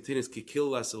pasuk continues, Ki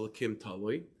killas elakim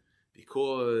taloi.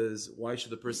 Because why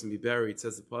should the person be buried? It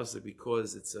says the pasuk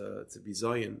because it's a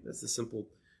bizayin. That's the simple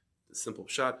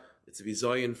shot. It's a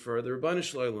bizayin for the Rabbanu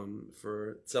Shloim,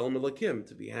 for tzelem elakim,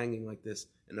 to be hanging like this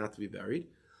and not to be buried.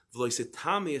 Then the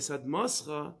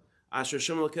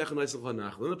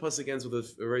pasuk ends with a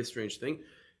very strange thing,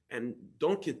 and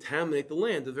don't contaminate the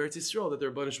land of Eretz Yisrael that the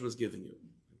Rabbanu Shloim was giving you.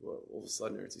 Well, all of a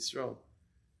sudden, Eretz Yisrael.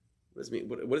 What does it mean?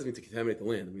 What does it mean to contaminate the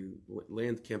land? I mean,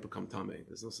 land can't become tamei.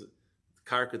 There's no.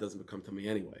 Karka doesn't become tummy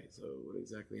anyway. So what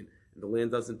exactly? And the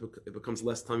land doesn't. It becomes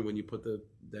less tummy when you put the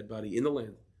dead body in the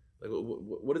land. Like,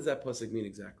 what does that pasuk mean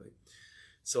exactly?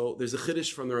 So there's a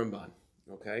chiddush from the Ramban.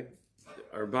 Okay,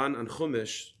 Ramban on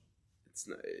Chumash.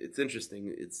 It's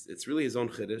interesting. It's really his own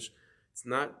chiddush. It's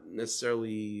not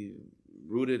necessarily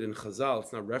rooted in Chazal.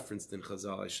 It's not referenced in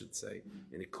Chazal, I should say,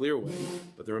 in a clear way.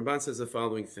 But the Ramban says the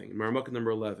following thing in Marmukah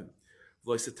number 11: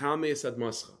 Don't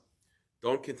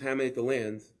contaminate the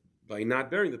land by not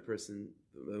burying the person.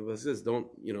 Says, don't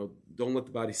let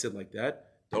the body sit like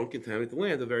that. Don't contaminate the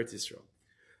land of Eretz Yisrael.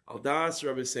 Al das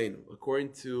Rabbeinu,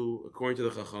 according to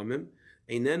the Chachamim,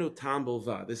 einenu tam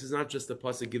belvad. This is not just a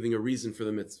pasuk giving a reason for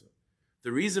the mitzvah.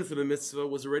 The reason for the mitzvah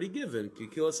was already given.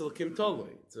 Kikilas elakim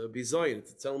tolvei. It's a bizayin.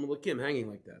 It's a tzelem elakim hanging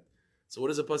like that. So what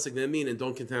does a pasuk then mean? And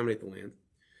don't contaminate the land.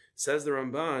 Says the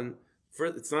Ramban.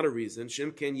 First, it's not a reason.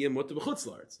 Shem ken yemot b'chutz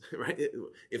la'aretz. Right?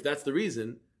 If that's the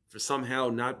reason for somehow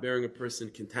not burying a person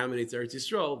contaminates Eretz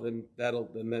Yisrael, then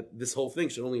this whole thing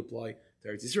should only apply to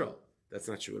Eretz Yisrael. That's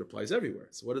not true. It applies everywhere.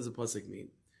 So what does the pasuk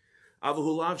mean?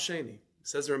 Avahu lav sheni.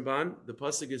 Says the Ramban, the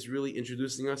pasuk is really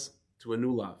introducing us to a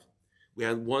new lav. We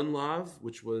had one lav,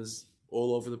 which was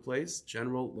all over the place,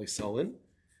 general loisalin,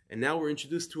 and now we're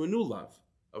introduced to a new lav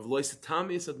of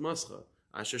loisatami esad mascha.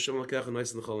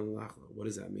 What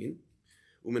does that mean?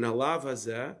 Umin halav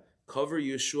hazeh cover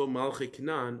Yeshua malchei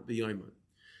Canaan b'yoyman.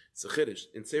 It's a chiddush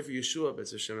in Sefer Yeshua,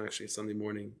 B'ez Hashem. Actually, Sunday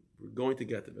morning we're going to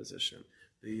get to B'ez Hashem.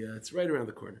 It's right around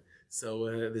the corner. So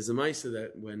there's a ma'aseh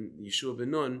that when Yeshua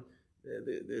ben Nun,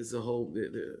 there's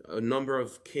a number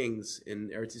of kings in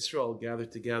Eretz Yisrael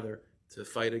gathered together to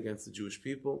fight against the Jewish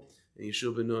people, and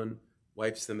Yeshua ben Nun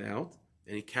wipes them out,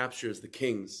 and he captures the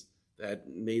kings that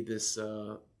made this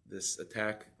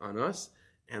attack on us.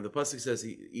 And the pasuk says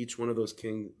each one of those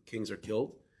kings are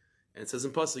killed. And it says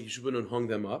in pasuk Yeshua ben Nun hung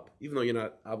them up, even though you're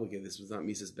not obligated. This was not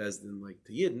Mises Bezdin like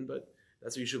to Yidden, but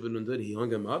that's what Yeshua ben Nun did. He hung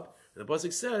them up, and the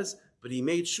pasuk says, but he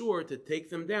made sure to take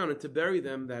them down and to bury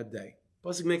them that day.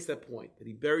 Pasuk makes that point that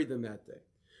he buried them that day.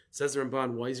 Says the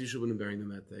Ramban, why is Yeshua ben Nun burying them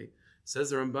that day?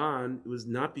 Says the Ramban, it was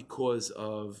not because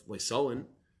of Leisalin.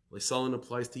 Leisalin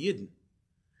applies to Yidden.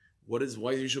 Why is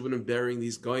Yeshua ben Nun burying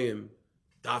these goyim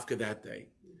dafka that day?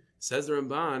 Says the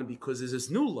Ramban, because there's this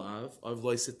new lav of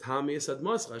Leisatami Esad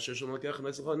Mascha,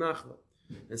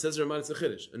 and says the Ramban, it's a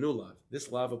chiddush, a new lav.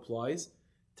 This lav applies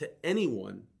to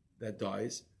anyone that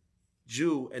dies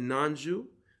Jew and non-Jew,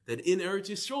 that in Eretz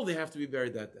Yisrael they have to be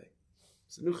buried that day.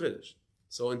 It's a new chiddush.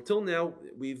 So until now,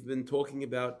 we've been talking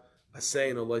about a say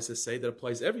and a loisa say that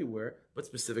applies everywhere, but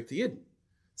specific to Yidden.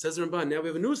 Says the Ramban, now we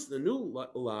have a new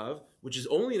lav, which is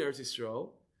only in Eretz Yisrael,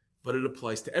 but it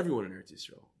applies to everyone in Eretz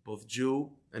Yisrael, both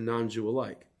Jew and non-Jew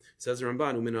alike. Says the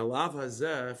Ramban, Umin alav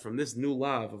hazeh, from this new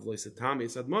lav of loisa tami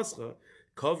esad mascha,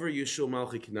 cover Yeshua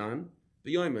Malchi Canaan,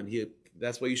 b'yoyman.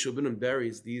 That's why Yeshua ben Nun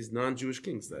buries these non-Jewish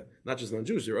kings, that not just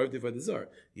non-Jewish, they're Ovdei Vadazar.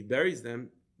 He buries them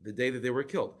the day that they were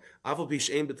killed. Aval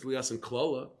b'shein b'tliyas and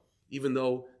klala, even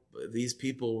though these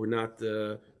people were not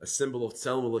a symbol of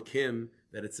Tzelem Elokim,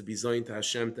 that it's a bizayin to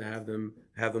Hashem to have them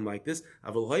like this.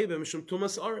 Aval hayibem mishum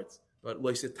tumas aretz, but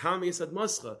loisetami esad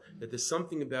mascha, that there's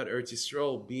something about Eretz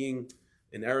Yisrael being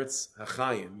in Eretz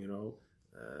Hachayim,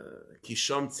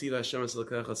 Kisham tzila Hashem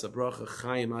esalkecha sabracha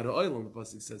chayim ad ha'olam. The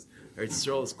pasuk says Eretz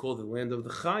Yisrael is called the land of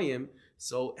the Chayim.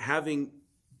 So having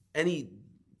any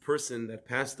person that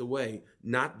passed away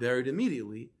not buried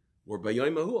immediately, or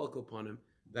bayom mahu al kopanim,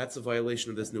 that's a violation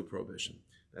of this new prohibition.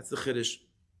 That's the chiddush.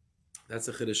 That's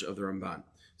the chiddush of the Ramban.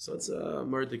 So it's a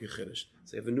mardik chiddush.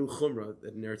 So you have a new chumrah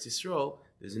that in Eretz Yisrael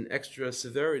there's an extra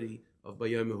severity of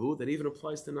bayom mahu that even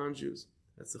applies to non-Jews.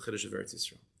 That's the chiddush of Eretz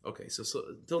Yisrael. Okay, so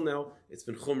until now it's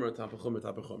been chumrah, top of chumrah,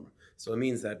 top of chumrah. So it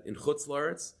means that in Chutz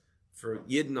La'aretz, for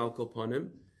Yidden al Kopanim,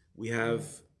 we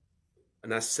have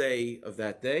an assay of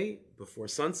that day before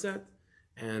sunset,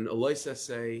 and a lois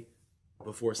assay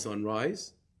before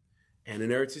sunrise. And in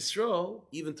Eretz Yisrael,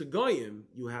 even to Goyim,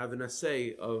 you have an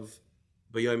assay of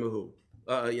Bayomahu.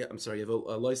 You have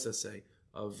a lois assay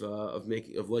of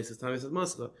making of lois tamis at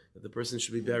mascha, that the person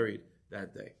should be buried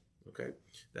that day. Okay,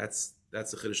 that's the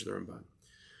chiddush of the Ramban.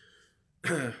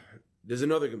 There's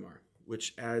another Gemara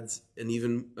which adds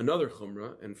another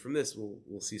chumrah, and from this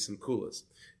we'll see some kulas.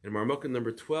 In Marmukah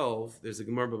number 12, there's a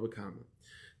Gemara Baba Kama.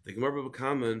 The Gemara Baba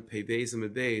Kama in Pei Beis and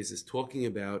Beis is talking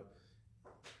about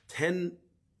 10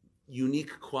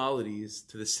 unique qualities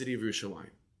to the city of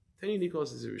Yerushalayim. 10 unique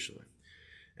qualities of Yerushalayim.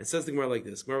 And says the Gemara like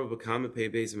this: Gemara Baba Kama Pei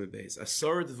Beis and Beis.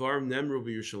 Asar dvarim nemru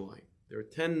b'Yerushalayim. There are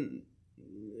 10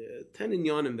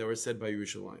 inyanim that were said by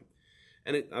Yerushalayim.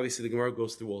 And obviously the Gemara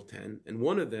goes through all 10. And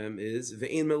one of them is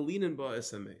ve'ein melinin ba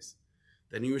esames,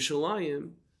 that in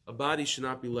Yerushalayim a body should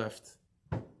not be left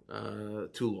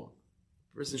too long.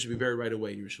 A person should be buried right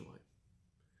away in Yerushalayim.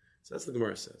 So that's what the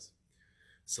Gemara says.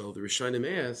 So the Rishonim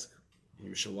ask,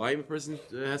 in Yerushalayim a person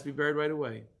has to be buried right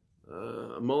away.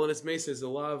 A Molinis Mesa is a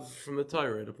law from the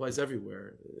Torah. It applies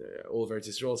everywhere. All of Eretz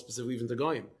Yisrael, specifically even to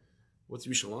Goyim. What's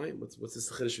Yerushalayim? What's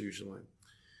this chiddush of Yerushalayim?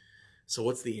 So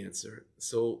what's the answer?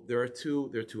 So there are two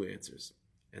answers.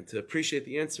 And to appreciate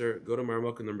the answer, go to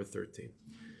Marmukah number 13.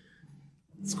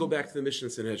 Let's go back to the Mishnah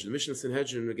Sanhedrin. The Mishnah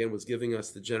Sanhedrin, again, was giving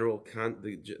us the general,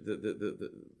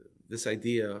 this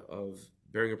idea of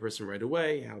burying a person right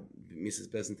away, how Mises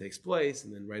Bezin takes place,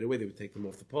 and then right away they would take them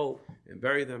off the pole and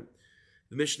bury them.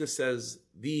 The Mishnah says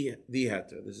the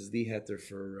heter. This is the heter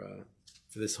for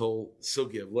this whole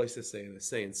sugya of lois say and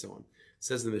say and so on.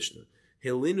 Says the Mishnah,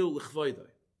 Helinu l'chvaydai.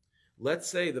 Let's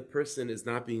say the person is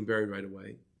not being buried right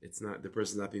away. The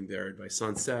person is not being buried by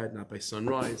sunset, not by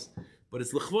sunrise, but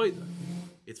it's l'chvaydai.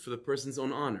 It's for the person's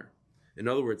own honor. In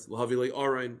other words, l'havilei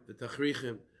arayin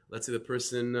v'tachrichim. Let's say the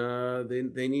person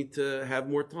they need to have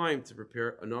more time to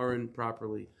prepare an aron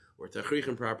properly, or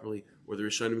tachrichim properly, or the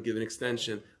Rishonim give an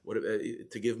extension,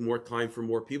 to give more time for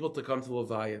more people to come to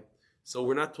Levaya. So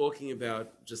we're not talking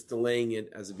about just delaying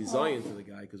it as a bizayin to the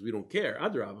guy because we don't care.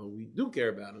 Adrabah, we do care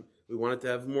about him. We want it to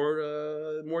have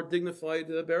more dignified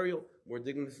burial, more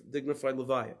dignified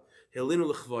Levaya. Helinu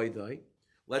l'chvaydai.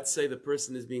 Let's say the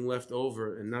person is being left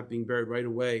over and not being buried right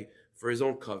away for his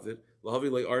own kavod.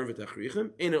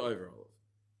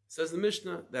 Says the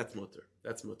Mishnah, that's mutter.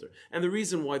 That's mutter. And the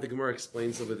reason why the Gemara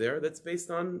explains over there, that's based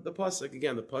on the pasuk.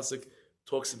 Again, the pasuk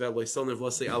talks about loisel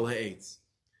nevlasei al ha'etz.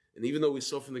 And even though we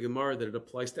saw from the Gemara that it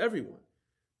applies to everyone,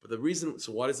 but the reason,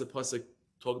 so why does the pasuk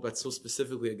talk about so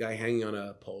specifically a guy hanging on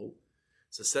a pole?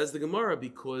 So says the Gemara,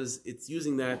 because it's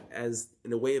using that as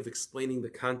in a way of explaining the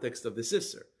context of this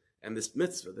isser and this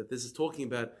mitzvah, that this is talking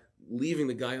about leaving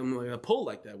the guy on a pole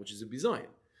like that, which is a bizayin.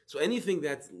 So anything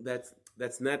that's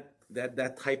not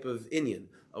that type of inyan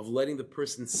of letting the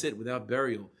person sit without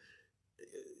burial,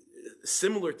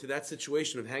 similar to that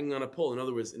situation of hanging on a pole. In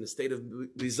other words, in a state of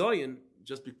bizayin,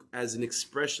 just as an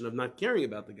expression of not caring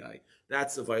about the guy,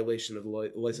 that's a violation of the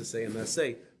loisasei and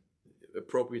masei,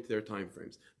 appropriate to their time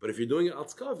frames. But if you're doing it al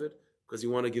tzkavod because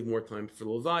you want to give more time for the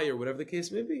levaya or whatever the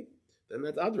case may be, then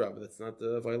that's adrab. That's not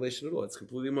a violation at all. It's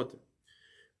completely mutter.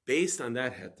 Based on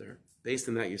that heter, based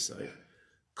on that yisai,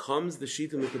 comes the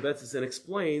Shita Mikabetzis and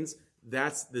explains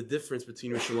That's the difference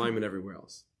between Yerushalayim and everywhere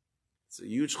else. It's a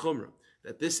huge chumrah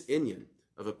that this inyan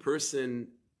of a person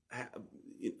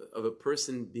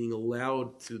being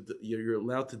allowed to, you're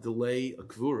allowed to delay a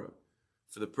kvura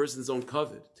for the person's own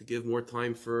covet, to give more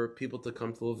time for people to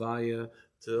come to Levaya,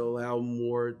 to allow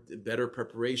more, better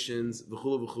preparations,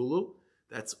 v'chulu v'chulu.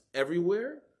 That's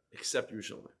everywhere except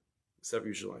Yerushalayim. Except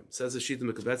Yerushalayim. Says the Shita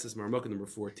Mekabetzes Marmukah number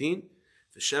 14.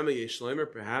 V'shema yeshleimer,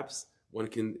 perhaps one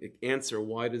can answer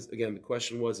why does, again, the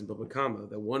question was in Baba Kama,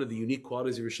 that one of the unique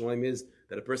qualities of Yerushalayim is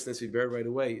that a person has to be buried right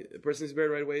away. A person has to be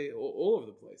buried right away all over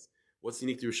the place. What's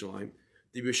unique to Yerushalayim?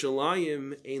 The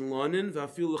Yerushalayim ein lanin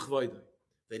v'afil l'chvaydai.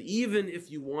 That even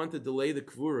if you want to delay the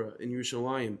kvura in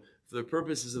Yerushalayim for the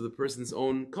purposes of the person's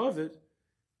own covet,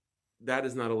 that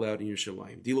is not allowed in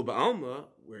Yerushalayim. Dilu ba'alma,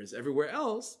 whereas everywhere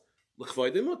else,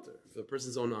 l'chvaydai mutter. For the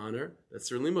person's own honor, that's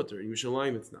certainly mutter. In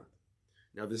Yerushalayim, it's not.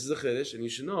 Now, this is a chiddush, and you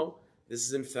should know, this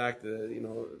is in fact, the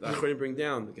Achronim bring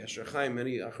down, the Gesher Chaim,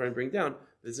 many Achronim bring down,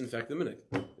 this is in fact the minhag.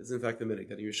 This is in fact the minhag,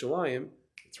 that in Yerushalayim,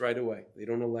 it's right away. They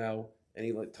don't allow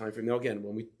any time frame. Now again,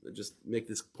 when we just make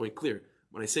this point clear,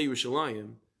 when I say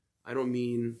Yerushalayim, I don't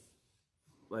mean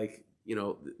like,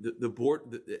 the board.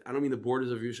 I don't mean the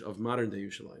borders of modern day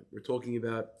Yerushalayim. We're talking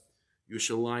about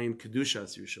Yerushalayim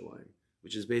Kedushas Yerushalayim,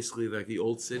 which is basically like the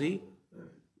old city.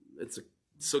 It's a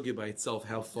sugya by itself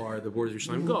how far the borders of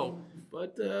Yerushalayim go,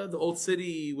 but the old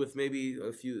city with maybe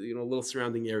a few, little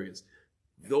surrounding areas.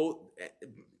 Though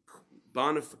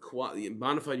bona fide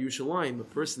Yerushalayim, a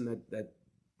person that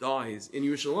dies in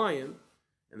Yerushalayim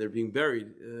and they're being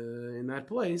buried in that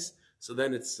place, so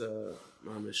then it's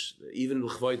mamish. Even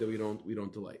l'chvayda we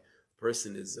don't delay.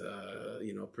 Person is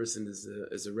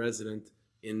is a resident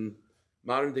in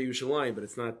modern day Yerushalayim, but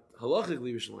it's not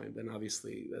halachically Yerushalayim. Then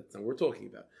obviously that's not what we're talking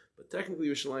about. But technically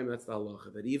Yerushalayim, that's the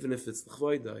halacha. That even if it's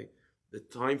l'chvayda, the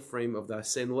time frame of the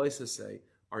asay and loisasay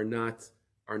are not.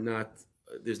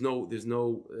 There's no.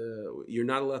 You're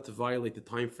not allowed to violate the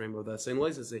time frame of the asay and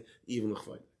loisasay, even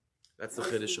l'chvayda. That's the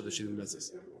chiddush of the Shidduch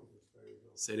Metzes.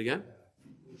 Say it again.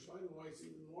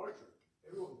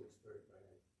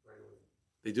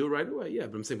 They do it right away, yeah.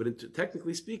 But I'm saying,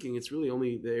 technically speaking, it's really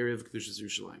only the area of Kedushas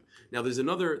Yerushalayim. Now, there's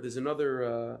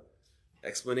another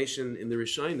explanation in the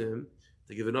Rishonim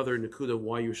to give another nekuda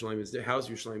why Yerushalayim is there. How is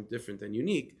Yerushalayim different and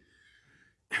unique?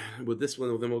 With this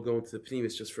one, then we'll go into the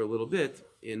Pnimis just for a little bit.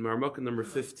 In Marmukah number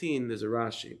 15, there's a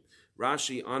Rashi.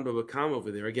 Rashi on Baba Kama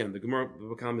over there. Again, the Gemara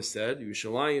Baba Kama said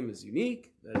Yerushalayim is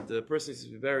unique, that the person needs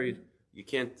to be buried. You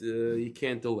can't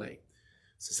delay.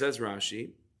 So says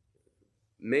Rashi.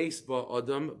 Meis ba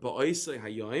adam ba oisay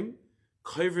hayom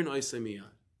kayvrin oisay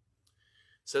miyad.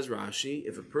 Says Rashi,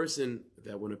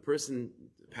 when a person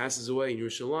passes away in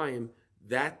Yerushalayim,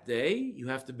 that day you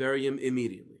have to bury him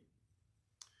immediately.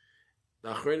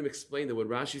 The Achronim explained that what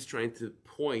Rashi is trying to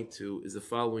point to is the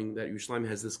following: that Yerushalayim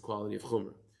has this quality of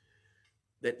chumrah,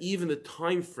 that even the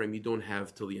time frame you don't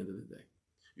have till the end of the day.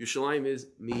 Yerushalayim is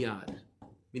miyad,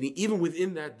 meaning even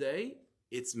within that day,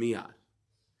 it's miyad.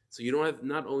 So you don't have,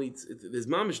 not only, there's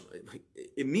mamish,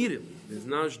 immediately.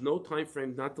 There's no time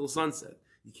frame, not till sunset.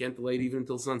 You can't delay it even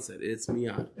until sunset. It's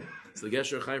miyad. So the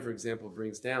Gesher Chaim, for example,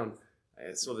 brings down,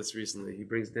 I saw this recently, he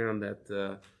brings down that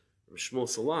Shmuel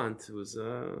Salant, who was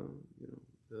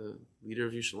the leader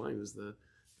of Yerushalayim, was the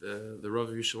Rav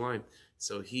of Yerushalayim.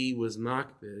 So he was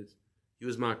makbid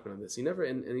on this. He never,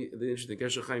 and the interesting,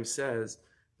 Gesher Chaim says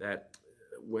that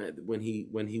when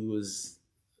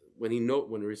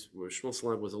Shmuel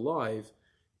Salant was alive,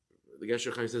 the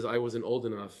Gesher Chaim says, I wasn't old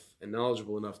enough and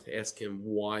knowledgeable enough to ask him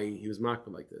why he was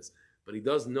makbid like this. But he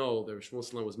does know that Shmuel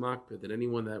Salant was makbid, that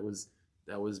anyone that was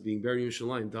being buried in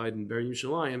Yerushalayim, died and buried in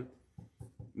Yerushalayim,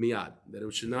 miyad. That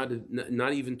it should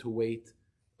not even to wait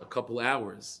a couple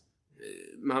hours,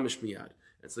 mamish miyad.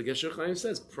 And so the Gesher Chaim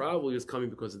says, probably it's coming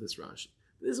because of this Rashi.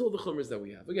 This is all the chumras that we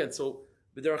have. Again, so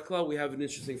B'derech Klal, we have an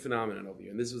interesting phenomenon over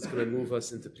here, and this is going to move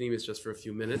us into Pnimis just for a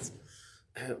few minutes,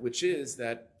 which is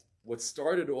that what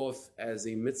started off as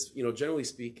a mitzvah, generally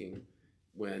speaking,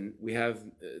 when we have,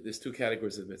 there's two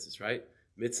categories of mitzvahs, right?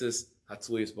 Mitzvahs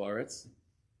hatzluyas baretz,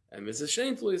 and mitzvahs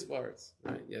shein tluyas baretz,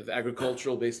 right? You have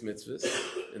agricultural-based mitzvahs,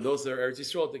 and those that are Eretz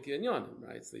Yisrael, Tikyan,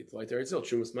 right? So they apply to Eretz Yisrael,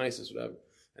 Shumas Maisus, whatever.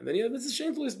 And then you have mitzvahs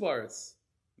shein tluyas baretz,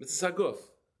 mitzvahs haguf,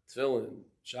 tefillin,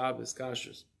 Shabbos,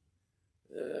 kashrus.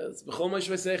 It's b'chol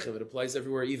ma'ishvei sechem. It applies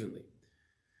everywhere evenly.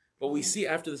 But we see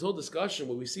after this whole discussion,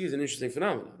 what we see is an interesting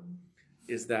phenomenon.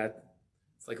 Is that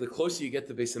it's like the closer you get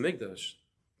to Beis Hamikdash,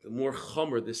 the more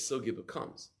chomer this sugya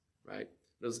becomes, right?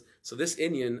 So this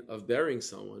inyan of burying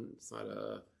someone, it's not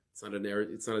a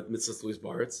mitzvah tluyas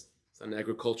baretz. It's not an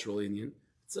agricultural inyan.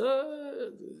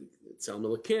 It's Al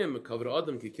Malakim, a covered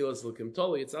Adam, Kikilas Lakim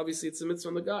Toli. It's obviously it's a mitzvah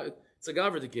on the God. It's a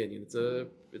Gavra Kinyan.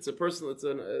 It's a personal. It's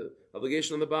an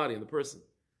obligation on the body and the person.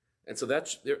 And so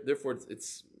therefore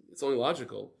it's only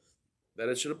logical that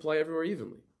it should apply everywhere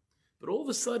evenly. But all of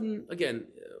a sudden, again,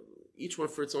 each one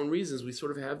for its own reasons, we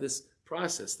sort of have this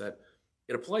process that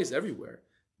it applies everywhere,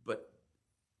 but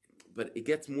it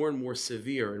gets more and more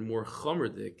severe and more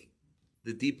chomerdik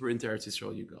the deeper into Eretz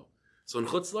Yisrael you go. So in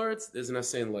Chutz La'aretz, there's an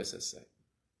Asay and Lois Asay.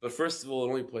 But first of all, it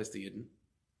only applies to Yidden.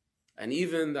 And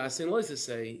even the Asay and Lois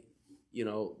Asay,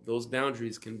 those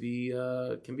boundaries can be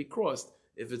crossed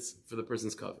if it's for the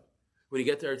person's covet. When you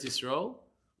get to Eretz Yisrael,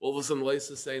 all of a sudden Lois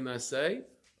Asay and Asay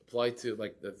apply to,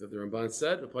 like the Ramban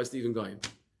said, it applies to even Goyim.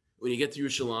 When you get to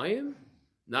Yerushalayim,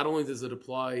 not only does it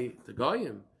apply to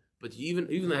Goyim, but even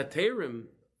the Haterim,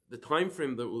 the time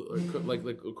frame, like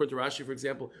according to Rashi, for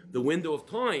example, the window of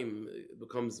time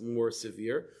becomes more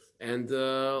severe, and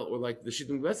or like the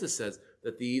Shittim Gvesa says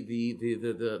that the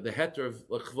heter of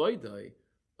l'chvoidai,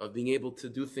 of being able to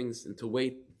do things and to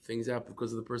wait things out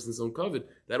because of the person's own covet,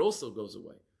 that also goes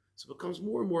away. So it becomes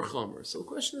more and more chomer. So the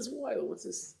question is why? What's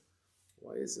this?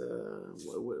 Why is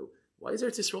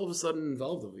Eretz Yisrael all of a sudden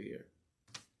involved over here?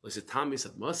 Like, is it Tamis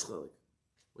at Mascha? Like,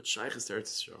 what shaykh is to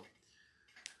Eretz Yisrael?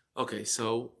 Okay,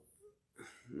 so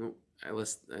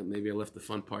maybe I left the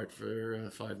fun part for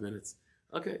 5 minutes.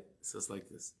 Okay, so it's like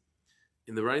this.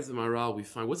 In the writings of Maharal, we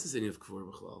find what's this inyan of Kfur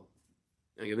B'chlal?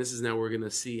 Again, this is now we're going to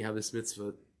see how this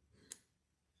mitzvah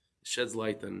sheds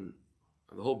light on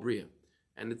the whole bria,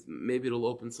 and maybe it'll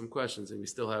open some questions. And we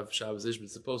still have Shabbos Ishbit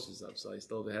supposed to up, so I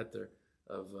still have a heter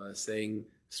of saying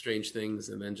strange things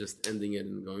and then just ending it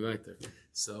and going right there.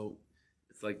 So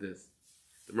it's like this.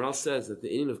 The Maharal says that the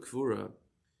inyan of Kfura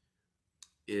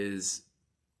is,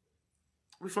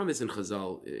 we find this in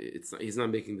Chazal. He's not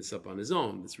making this up on his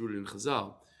own. It's rooted in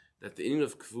Chazal that the inyan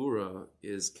of Kfura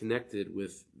is connected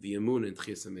with the Emunah in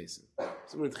Tchias HaMesim.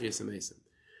 It's Emunah in Tchias HaMesim.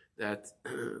 That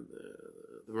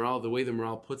the way the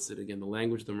Maharal puts it, again, the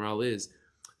language of the Maharal is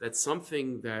that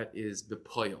something that is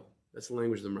bepoil. That's the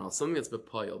language of the Maharal. Something that's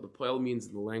bepoil. Bepoil means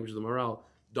in the language of the Maharal,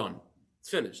 done. It's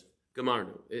finished.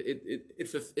 Gamarnu. It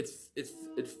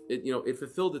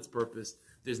fulfilled its purpose.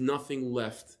 There's nothing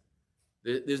left.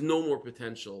 There's no more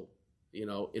potential,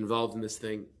 involved in this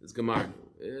thing. It's Gamarnu.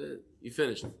 You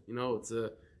finished. It's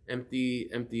a empty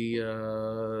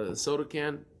soda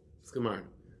can. It's Gamarnu.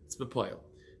 It's bepoil.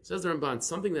 Says the Ramban,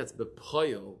 something that's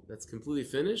bepoil, that's completely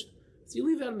finished, so you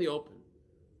leave that in the open.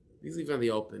 You leave that in the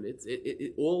open.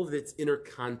 All of its inner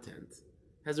content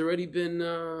has already been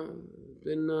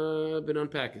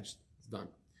unpackaged. It's done.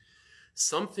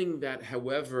 Something that,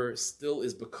 however, still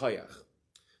is bekoyach,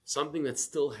 something that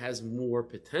still has more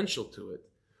potential to it,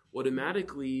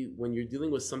 automatically, when you're dealing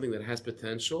with something that has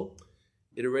potential,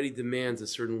 it already demands a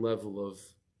certain level of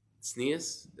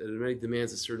tznius. It already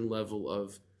demands a certain level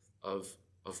of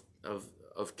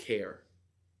care,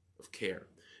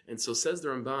 And so says the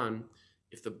Ramban,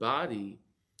 if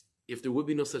there would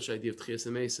be no such idea of Tchias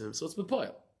HaMesim, so it's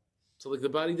bepoil. So like the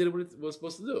body did what it was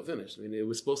supposed to do, it finished. I mean, it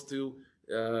was supposed to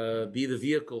be the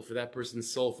vehicle for that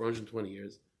person's soul for 120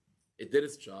 years. It did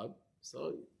its job,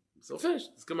 so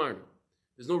finished. It's Gamarnu.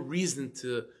 There's no reason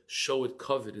to show it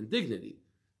covet and dignity.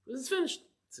 It's finished.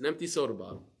 It's an empty soda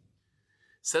bottle.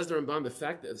 Says the Ramban,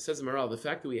 says the Maharal, the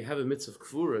fact that we have a mitzvah of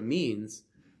Kfura means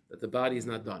that the body is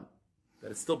not done.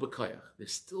 That it's still B'kayach.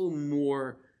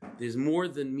 There's more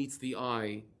than meets the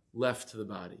eye left to the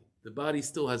body. The body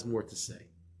still has more to say.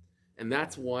 And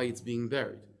that's why it's being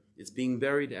buried. It's being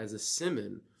buried as a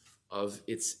siman of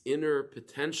its inner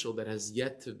potential that has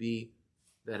yet to be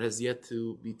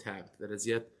tapped, that has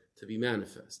yet to be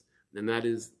manifest. And that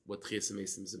is what Tchias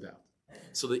HaMesim is about.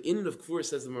 So the inyan of Kfur,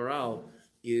 says the Maharal,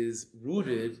 is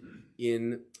rooted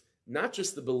in not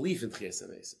just the belief in Tchias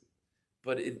HaMesim,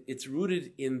 but it's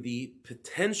rooted in the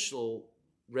potential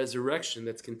resurrection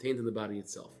that's contained in the body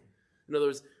itself. In other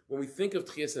words, when we think of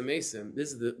Tchias HaMesim,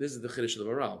 this is the Chiddush of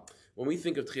the Maharal. When we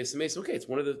think of Tchias HaMesim, okay, it's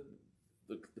one of the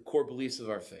core beliefs of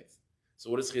our faith. So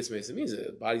what does Tchias HaMesim mean?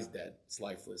 The body's dead, it's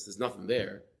lifeless, there's nothing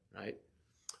there, right?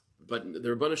 But the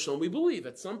Rebbeinu Shalom, we believe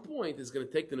at some point is going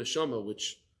to take the neshama,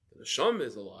 which the neshama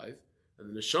is alive,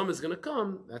 and the neshama is going to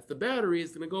come, that's the battery,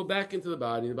 is going to go back into the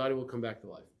body, and the body will come back to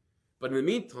life. But in the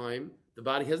meantime, the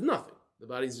body has nothing. The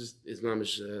body is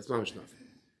mamish nothing.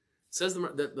 Says the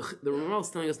Maharal is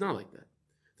telling us not like that.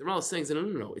 The Maharal is saying,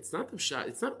 no, it's not the shot.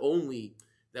 It's not only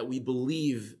that we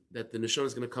believe that the neshama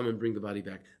is going to come and bring the body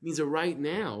back. It means that right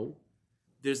now,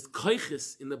 there's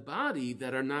koiches in the body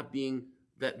that are not being,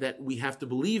 that we have to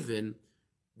believe in,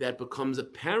 that becomes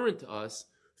apparent to us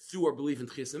through our belief in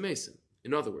Tchias HaMesim.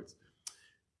 In other words,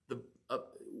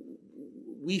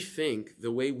 we think,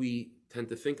 the way we tend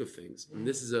to think of things, and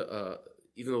this is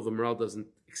even though the Maral doesn't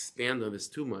expand on this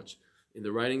too much, in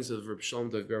the writings of Reb Shalom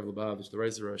Dov Ger Lubavitch, the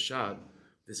writings of Rashad,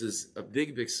 this is a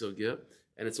big sugya,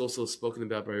 and it's also spoken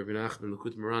about by Rabbi Nachman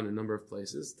Likutei Moharan in a number of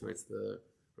places. Tonight's the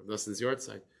Rav Noson's yard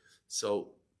site. So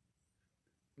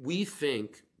we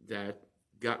think that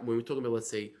when we're talking about, let's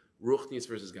say, Ruchnius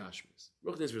versus Gashmius,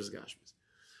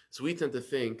 so we tend to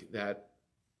think that,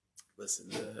 listen,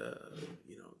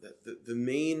 that the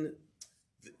main,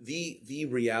 the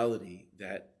reality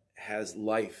that has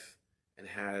life and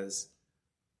has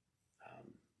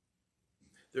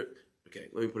okay,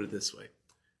 let me put it this way.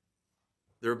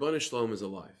 The Rabbanu Shalom is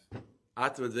alive. The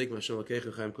Rabbanu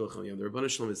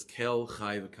Shalom is Kel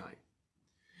Chai V'Kai.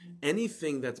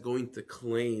 Anything that's going to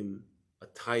claim a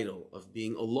title of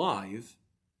being alive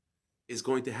is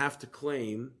going to have to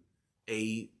claim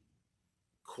a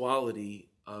quality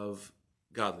of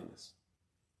godliness.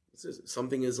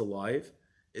 Something is alive,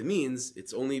 it means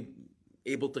it's only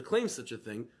able to claim such a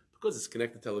thing because it's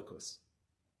connected to Elokus.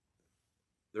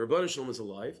 The Rabbanu Shalom is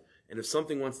alive, and if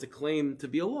something wants to claim to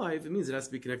be alive, it means it has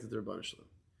to be connected to the Rabbanu Shalom.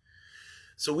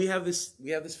 So we have this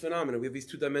phenomenon. We have these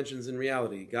two dimensions in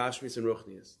reality, Gashmis and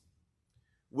Ruchnius.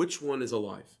 Which one is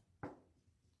alive?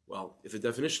 Well, if the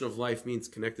definition of life means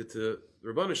connected to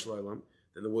the Rabbanu Shalom,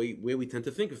 then the way we tend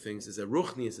to think of things is that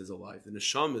Ruchnius is alive, the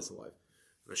Neshama is alive.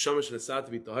 The Neshama Shnasat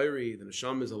to be Tahiri, the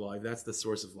Neshama is alive, that's the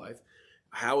source of life.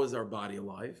 How is our body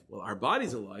alive? Well, our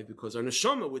body's alive because our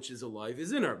Neshama, which is alive,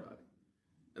 is in our body.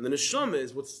 And the Neshama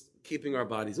is what's keeping our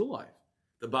bodies alive.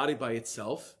 The body by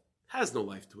itself has no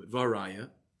life to it. Varaya.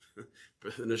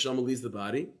 The Neshama leaves the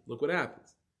body, look what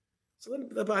happens. So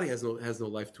the body has no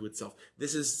life to itself.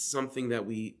 This is something that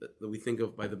we think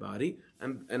of by the body,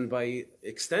 and by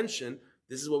extension,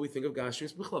 this is what we think of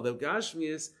Gashmias B'chlal. That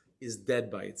Gashmias is dead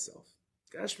by itself.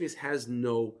 Gashmias has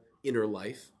no inner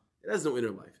life. It has no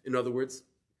inner life. In other words,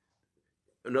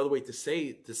 another way to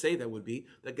say that would be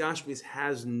that Gashmias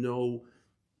has no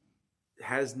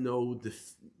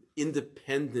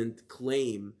independent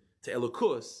claim to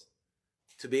Elokus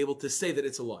to be able to say that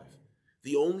it's alive.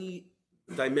 The only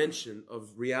dimension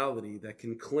of reality that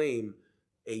can claim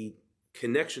a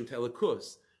connection to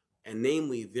Elokus, and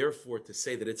namely, therefore, to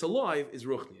say that it's alive, is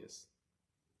Ruchnius.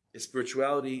 Its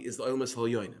spirituality is the Olam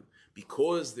HaYonim.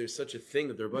 Because there's such a thing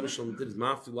that the Rabbanu Shalom did is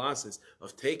mafulasis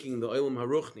of taking the Olam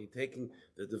HaRuchni, taking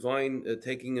the divine,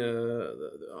 taking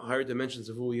the higher dimensions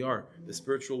of who we are, the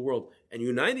spiritual world, and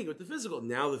uniting it with the physical.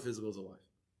 Now the physical is alive.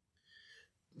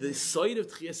 The side of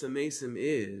Tchias HaMesim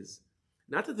is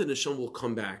not that the Neshama will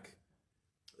come back.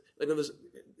 Like,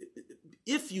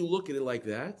 if you look at it like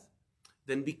that,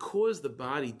 then because the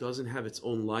body doesn't have its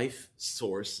own life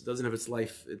source, it doesn't have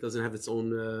its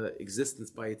own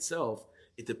existence by itself,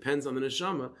 it depends on the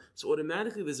neshama. So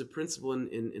automatically there's a principle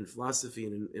in philosophy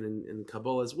and in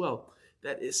Kabbalah as well,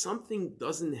 that if something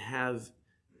doesn't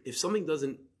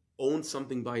own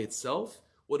something by itself,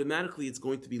 automatically it's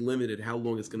going to be limited how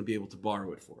long it's going to be able to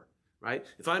borrow it for, right?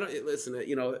 If I don't, listen,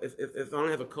 if I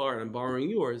don't have a car and I'm borrowing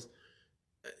yours,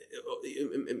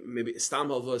 maybe Stam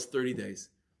Halva is 30 days.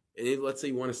 And let's say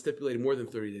you want to stipulate more than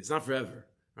 30 days. It's not forever,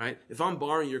 right? If I'm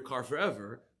borrowing your car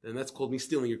forever, then that's called me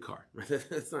stealing your car, right?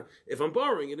 That's not, if I'm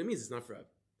borrowing it, it means it's not forever.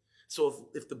 So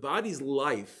if the body's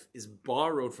life is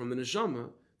borrowed from the neshama,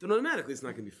 then automatically it's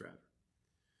not going to be forever.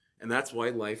 And that's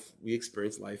why we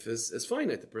experience life as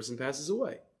finite. The person passes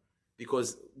away.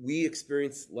 Because we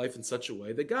experience life in such a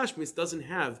way that Gashmis doesn't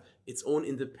have its own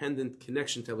independent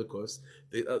connection to Elokus.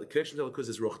 The connection to Elokus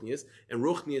is Ruchnius, and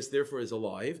Ruchnius therefore is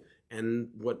alive, and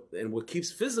what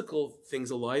keeps physical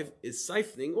things alive is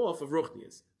siphoning off of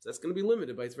Ruchnius. So that's going to be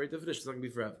limited by its very definition. It's not going to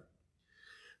be forever.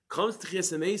 Comes to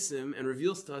Tchias HaMesim and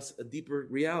reveals to us a deeper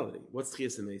reality. What's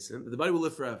Tchias HaMesim? That the body will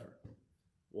live forever.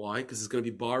 Why? Because it's going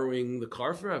to be borrowing the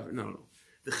car forever? No.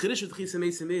 The Chiddush of Tchias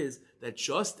HaMesim is that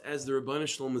just as the Rabbanu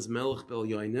Shalom is Melech Bel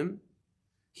Yoinim,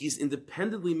 he's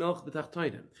independently Melech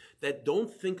B'Tachtainim. That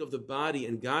don't think of the body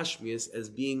and Gashmias as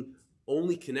being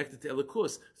only connected to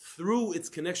Elokus through its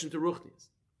connection to Ruchnius.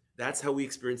 That's how we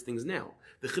experience things now.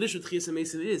 The Chiddush of Tchias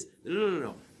HaMesim is,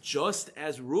 no. Just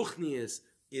as Ruchnius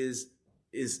is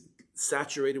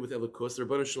saturated with Elokus, the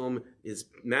Rabbanu Shalom is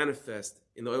manifest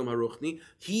in the Olam HaRuchni,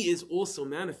 he is also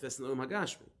manifest in the Olam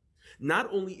HaGashmi. Not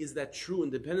only is that true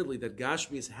independently, that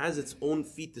Gashmias has its own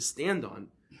feet to stand on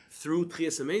through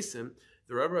Tchias HaMesim,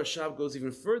 the Rabbi Rashab goes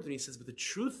even further and he says, but the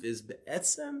truth is,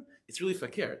 be'etzem, it's really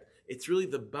fakert. It's really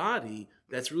the body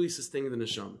that's really sustaining the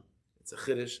neshama. It's a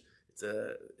chiddush.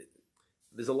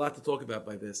 There's a lot to talk about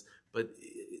by this, but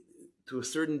to a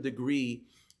certain degree,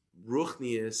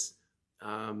 Ruchnius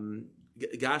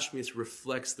Gashmias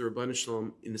reflects the Rabbanu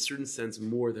Shalom in a certain sense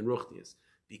more than Ruchnias,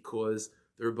 because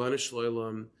the Rabbanu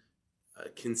Shalom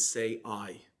can say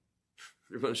I.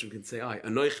 The Rabbanu Shalom can say I.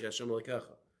 Anoichi Hashem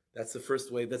Elokecha. That's the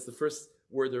first way. That's the first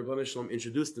word the Rabbanu Shalom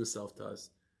introduced himself to us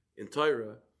in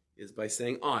Torah, is by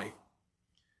saying I.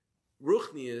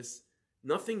 Ruchnias,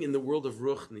 nothing in the world of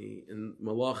Ruchni, in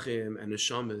Malachim and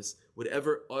Neshamas, would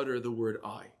ever utter the word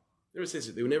I. They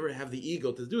would never have the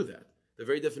ego to do that. The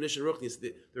very definition of Ruchni is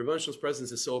the Rabbanu Shalom's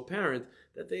presence is so apparent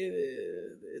that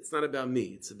it's not about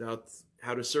me. It's about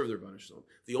how to serve the Rabbanu Shalom.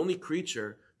 The only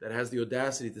creature that has the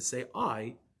audacity to say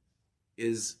I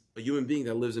is a human being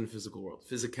that lives in a physical world.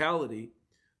 Physicality,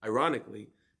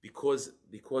 ironically, because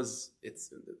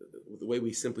it's the way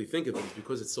we simply think of it is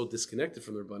because it's so disconnected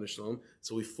from the Rabbanu Shalom,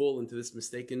 so we fall into this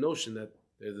mistaken notion that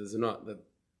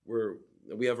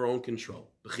we have our own control,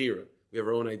 bechira. We have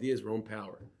our own ideas, our own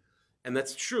power. And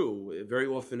that's true. Very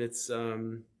often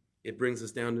it brings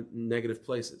us down to negative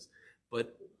places.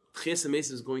 But Chesed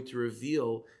Mesim is going to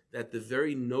reveal that the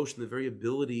very notion, the very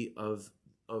ability of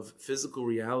physical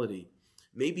reality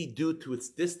may be due to its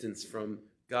distance from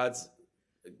God's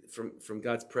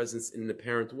presence in an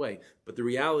apparent way. But the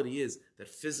reality is that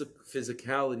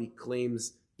physicality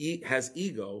has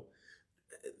ego.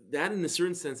 That in a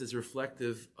certain sense is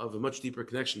reflective of a much deeper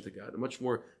connection to God, a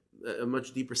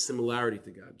much deeper similarity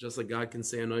to God. Just like God can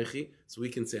say Anoichi, so we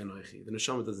can say Anoichi. The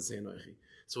Neshama doesn't say Anoichi.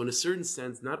 So in a certain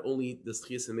sense, not only does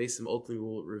Chesed Mesim ultimately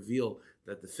will reveal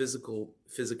that the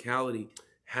physicality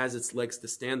has its legs to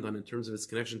stand on in terms of its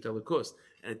connection to Elikos,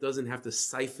 and it doesn't have to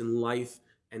siphon life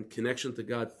and connection to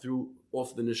God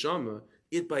off the Neshama.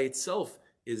 It by itself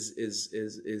is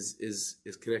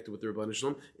connected with the Rabbanu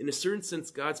Shalom. In a certain sense,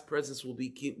 God's presence will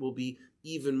be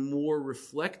even more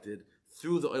reflected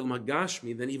through the Olam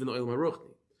HaGashmi than even the Olam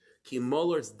HaRuchni. Ki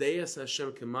molor's deis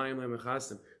Hashem k'mayim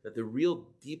le'mechasim, that the real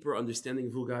deeper understanding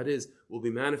of who God is will be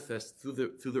manifest through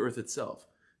the earth itself.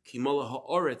 Ki molor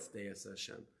ha'oretz deis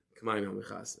Hashem k'mayim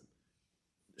le'mechasim.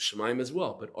 Shemaim as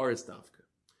well, but Oretz Davka.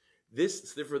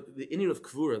 Therefore, the Indian of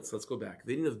Kvura, let's go back.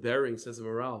 The Indian of bearing, says the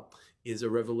Maral, is a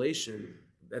revelation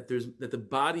that the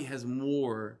body has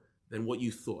more than what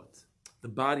you thought. The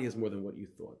body has more than what you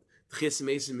thought. Chesed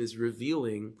Mesim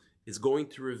is going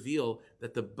to reveal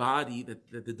that the body, that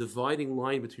the dividing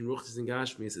line between Ruchnis and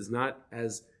Gashmis is not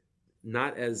as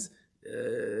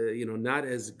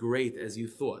great as you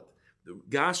thought. The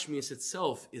Gashmis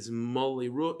itself is Moli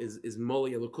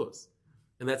Elokus.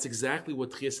 And that's exactly what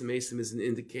Chesed Mesim is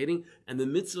indicating. And the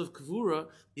mitzvah of Kvura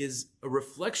is a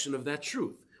reflection of that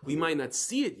truth. We might not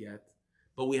see it yet,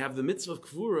 but we have the mitzvah of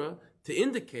Kvura to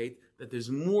indicate that there's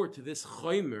more to this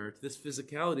chaymer, to this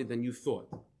physicality than you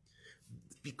thought.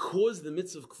 Because the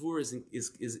mitzvah of Kvura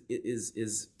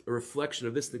is a reflection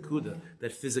of this Nakuda,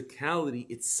 that physicality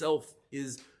itself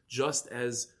is just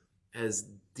as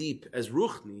deep as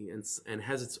Ruchni and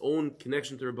has its own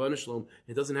connection to Rabbanu Shalom.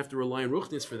 It doesn't have to rely on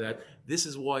Ruchnis for that. This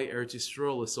is why Eretz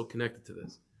Yisrael is so connected to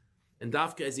this. And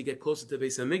Dafka, as you get closer to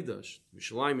Beis HaMikdash,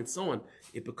 Yerushalayim, and so on,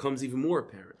 it becomes even more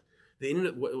apparent. The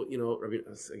internet,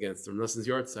 again, it's Rav Nassan's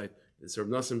yard site. So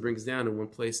Rav Nassan brings down in one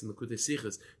place in the Kutei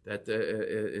Sichas that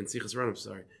in Sichas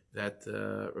Ranam, that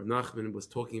Rav Nachman was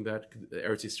talking about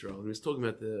Eretz Yisrael, and he was talking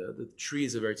about the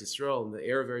trees of Eretz Yisrael and the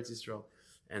air of Eretz Yisrael.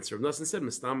 And so Rav Nassan said,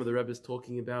 Mastama, the Rebbe is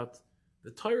talking about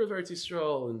the Torah of Eretz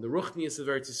Yisrael and the Ruchnius of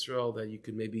Eretz Yisrael that you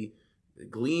could maybe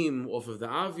gleam off of the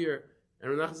Avir.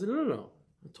 And Rav Nachman said, no.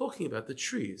 I'm talking about the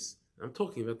trees. I'm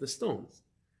talking about the stones.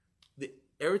 The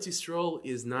Eretz Yisrael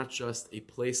is not just a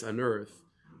place on earth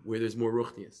where there's more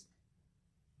Ruchnius.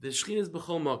 The Shekhinah is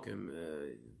B'chol Makom.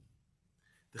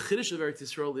 The Chiddush of Eretz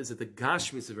Yisrael is that the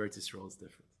Gashmis of Eretz Yisrael is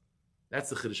different. That's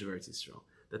the Chiddush of Eretz Yisrael.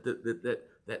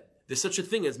 That there's such a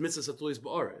thing as Mitzvah Satulis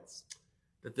Ba'aretz.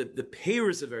 That the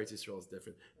payers of Eretz Yisrael is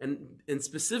different. And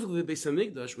specifically the Beis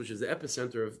HaMikdash, which is the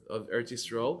epicenter of Eretz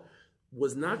Yisrael,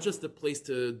 was not just a place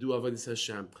to do Avodas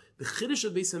Hashem. The Chiddush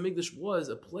of Beis HaMikdash was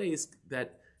a place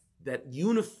that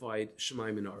unified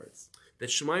Shemayim and Aretz. That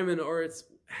Shemayim and Aretz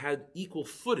had equal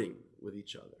footing with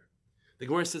each other. The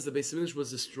Gemara says the Beis HaMikdash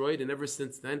was destroyed, and ever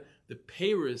since then, the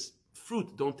peiros,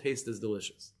 fruit, don't taste as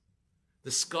delicious. The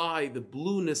sky, the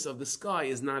blueness of the sky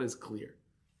is not as clear.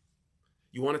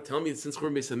 You want to tell me that since we're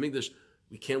in Beis HaMikdash,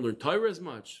 we can't learn Torah as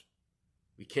much?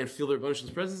 We can't feel the Rebbeinu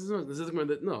Shalom's presence as much? This is the Gemara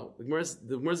that, no. The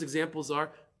Gemara's examples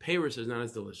are, peiros is not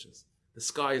as delicious. The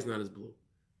sky is not as blue.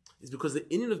 It's because the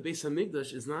inyan of Beis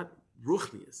HaMikdash is not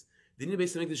ruchnius. The inyan of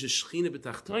Beis HaMikdash is shechina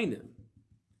b'tachtainim.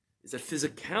 Is that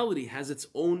physicality has its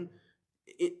own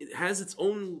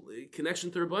connection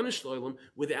to Rabbanu Shalom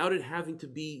without it having to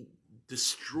be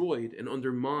destroyed and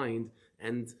undermined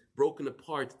and broken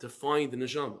apart to find the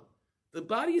neshama. The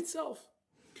body itself.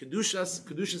 Kedushas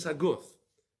haguf.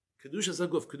 Kedushas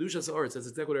haguf. Kedushas haaretz. That's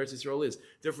exactly what Eretz Yisrael is.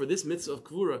 Therefore, this mitzvah of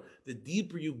Kvura, the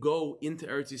deeper you go into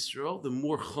Eretz Yisrael, the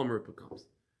more chomer it becomes.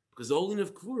 Because the whole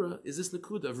of Kvura is this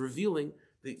nakuda of revealing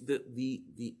of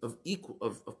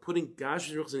putting Gashmis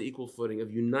and Ruchnis on equal footing,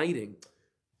 of uniting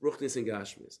Ruchnis and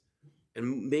Gashmis,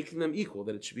 and making them equal,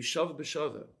 that it should be Shava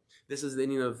b'Shava. This is the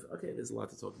Indian of, okay, there's a lot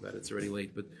to talk about, it's already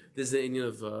late, but this is the Indian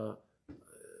of the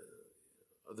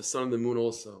sun and the moon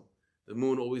also. The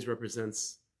moon always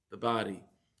represents the body,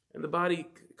 and the body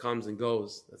comes and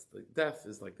goes. That's the death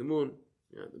is like the moon.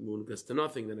 Yeah, the moon goes to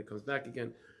nothing, then it comes back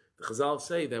again. The Chazal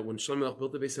say that when Shlomo Melech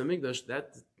built the Beis Hamikdash,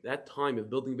 that time of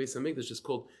building Beis Hamikdash is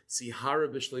called Sihara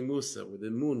B'Shleimusa, where the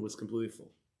moon was completely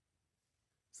full.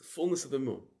 It's the fullness of the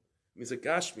moon. It means that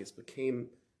Gashmias became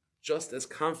just as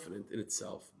confident in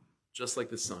itself, just like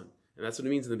the sun. And that's what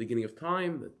it means in the beginning of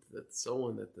time, that so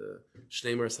on, that the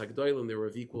Shnei Maras HaGedolim, they were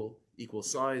of equal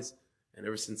size, and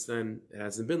ever since then, it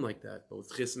hasn't been like that. But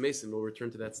with Chis Mason, we'll return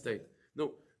to that state.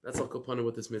 No, that's all Kopanim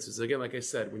what this mitzvah is. Again, like I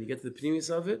said, when you get to the pneumius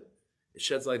of it, it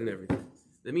sheds light on everything.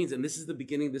 That means, and this is the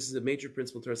beginning, this is a major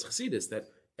principle to Teres Chassidus, that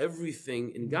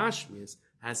everything in Gashmias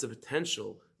has the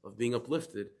potential of being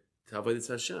uplifted to Avodas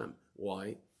Hashem.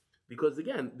 Why? Because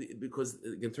again,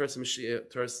 Teres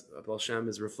Hashem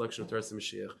is a reflection of Teres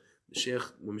Mashiach.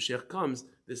 When Mashiach comes,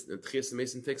 this Tchias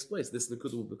Mason takes place. This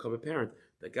Nakuda will become apparent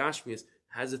that Gashmias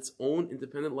has its own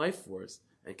independent life force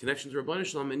and connection to Rabbeinu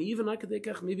Shalom, and even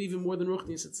Akadekach, maybe even more than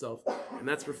Ruchnis itself, and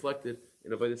that's reflected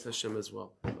in Avodas Hashem as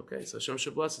well. Okay, so Hashem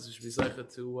should bless us. We should be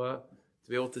zeicha to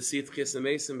be able to see Tchias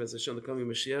Mason as Hashem the coming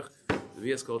Mashiach. The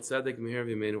Vias called Tzedek Meher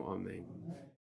V'Yimenu Amen.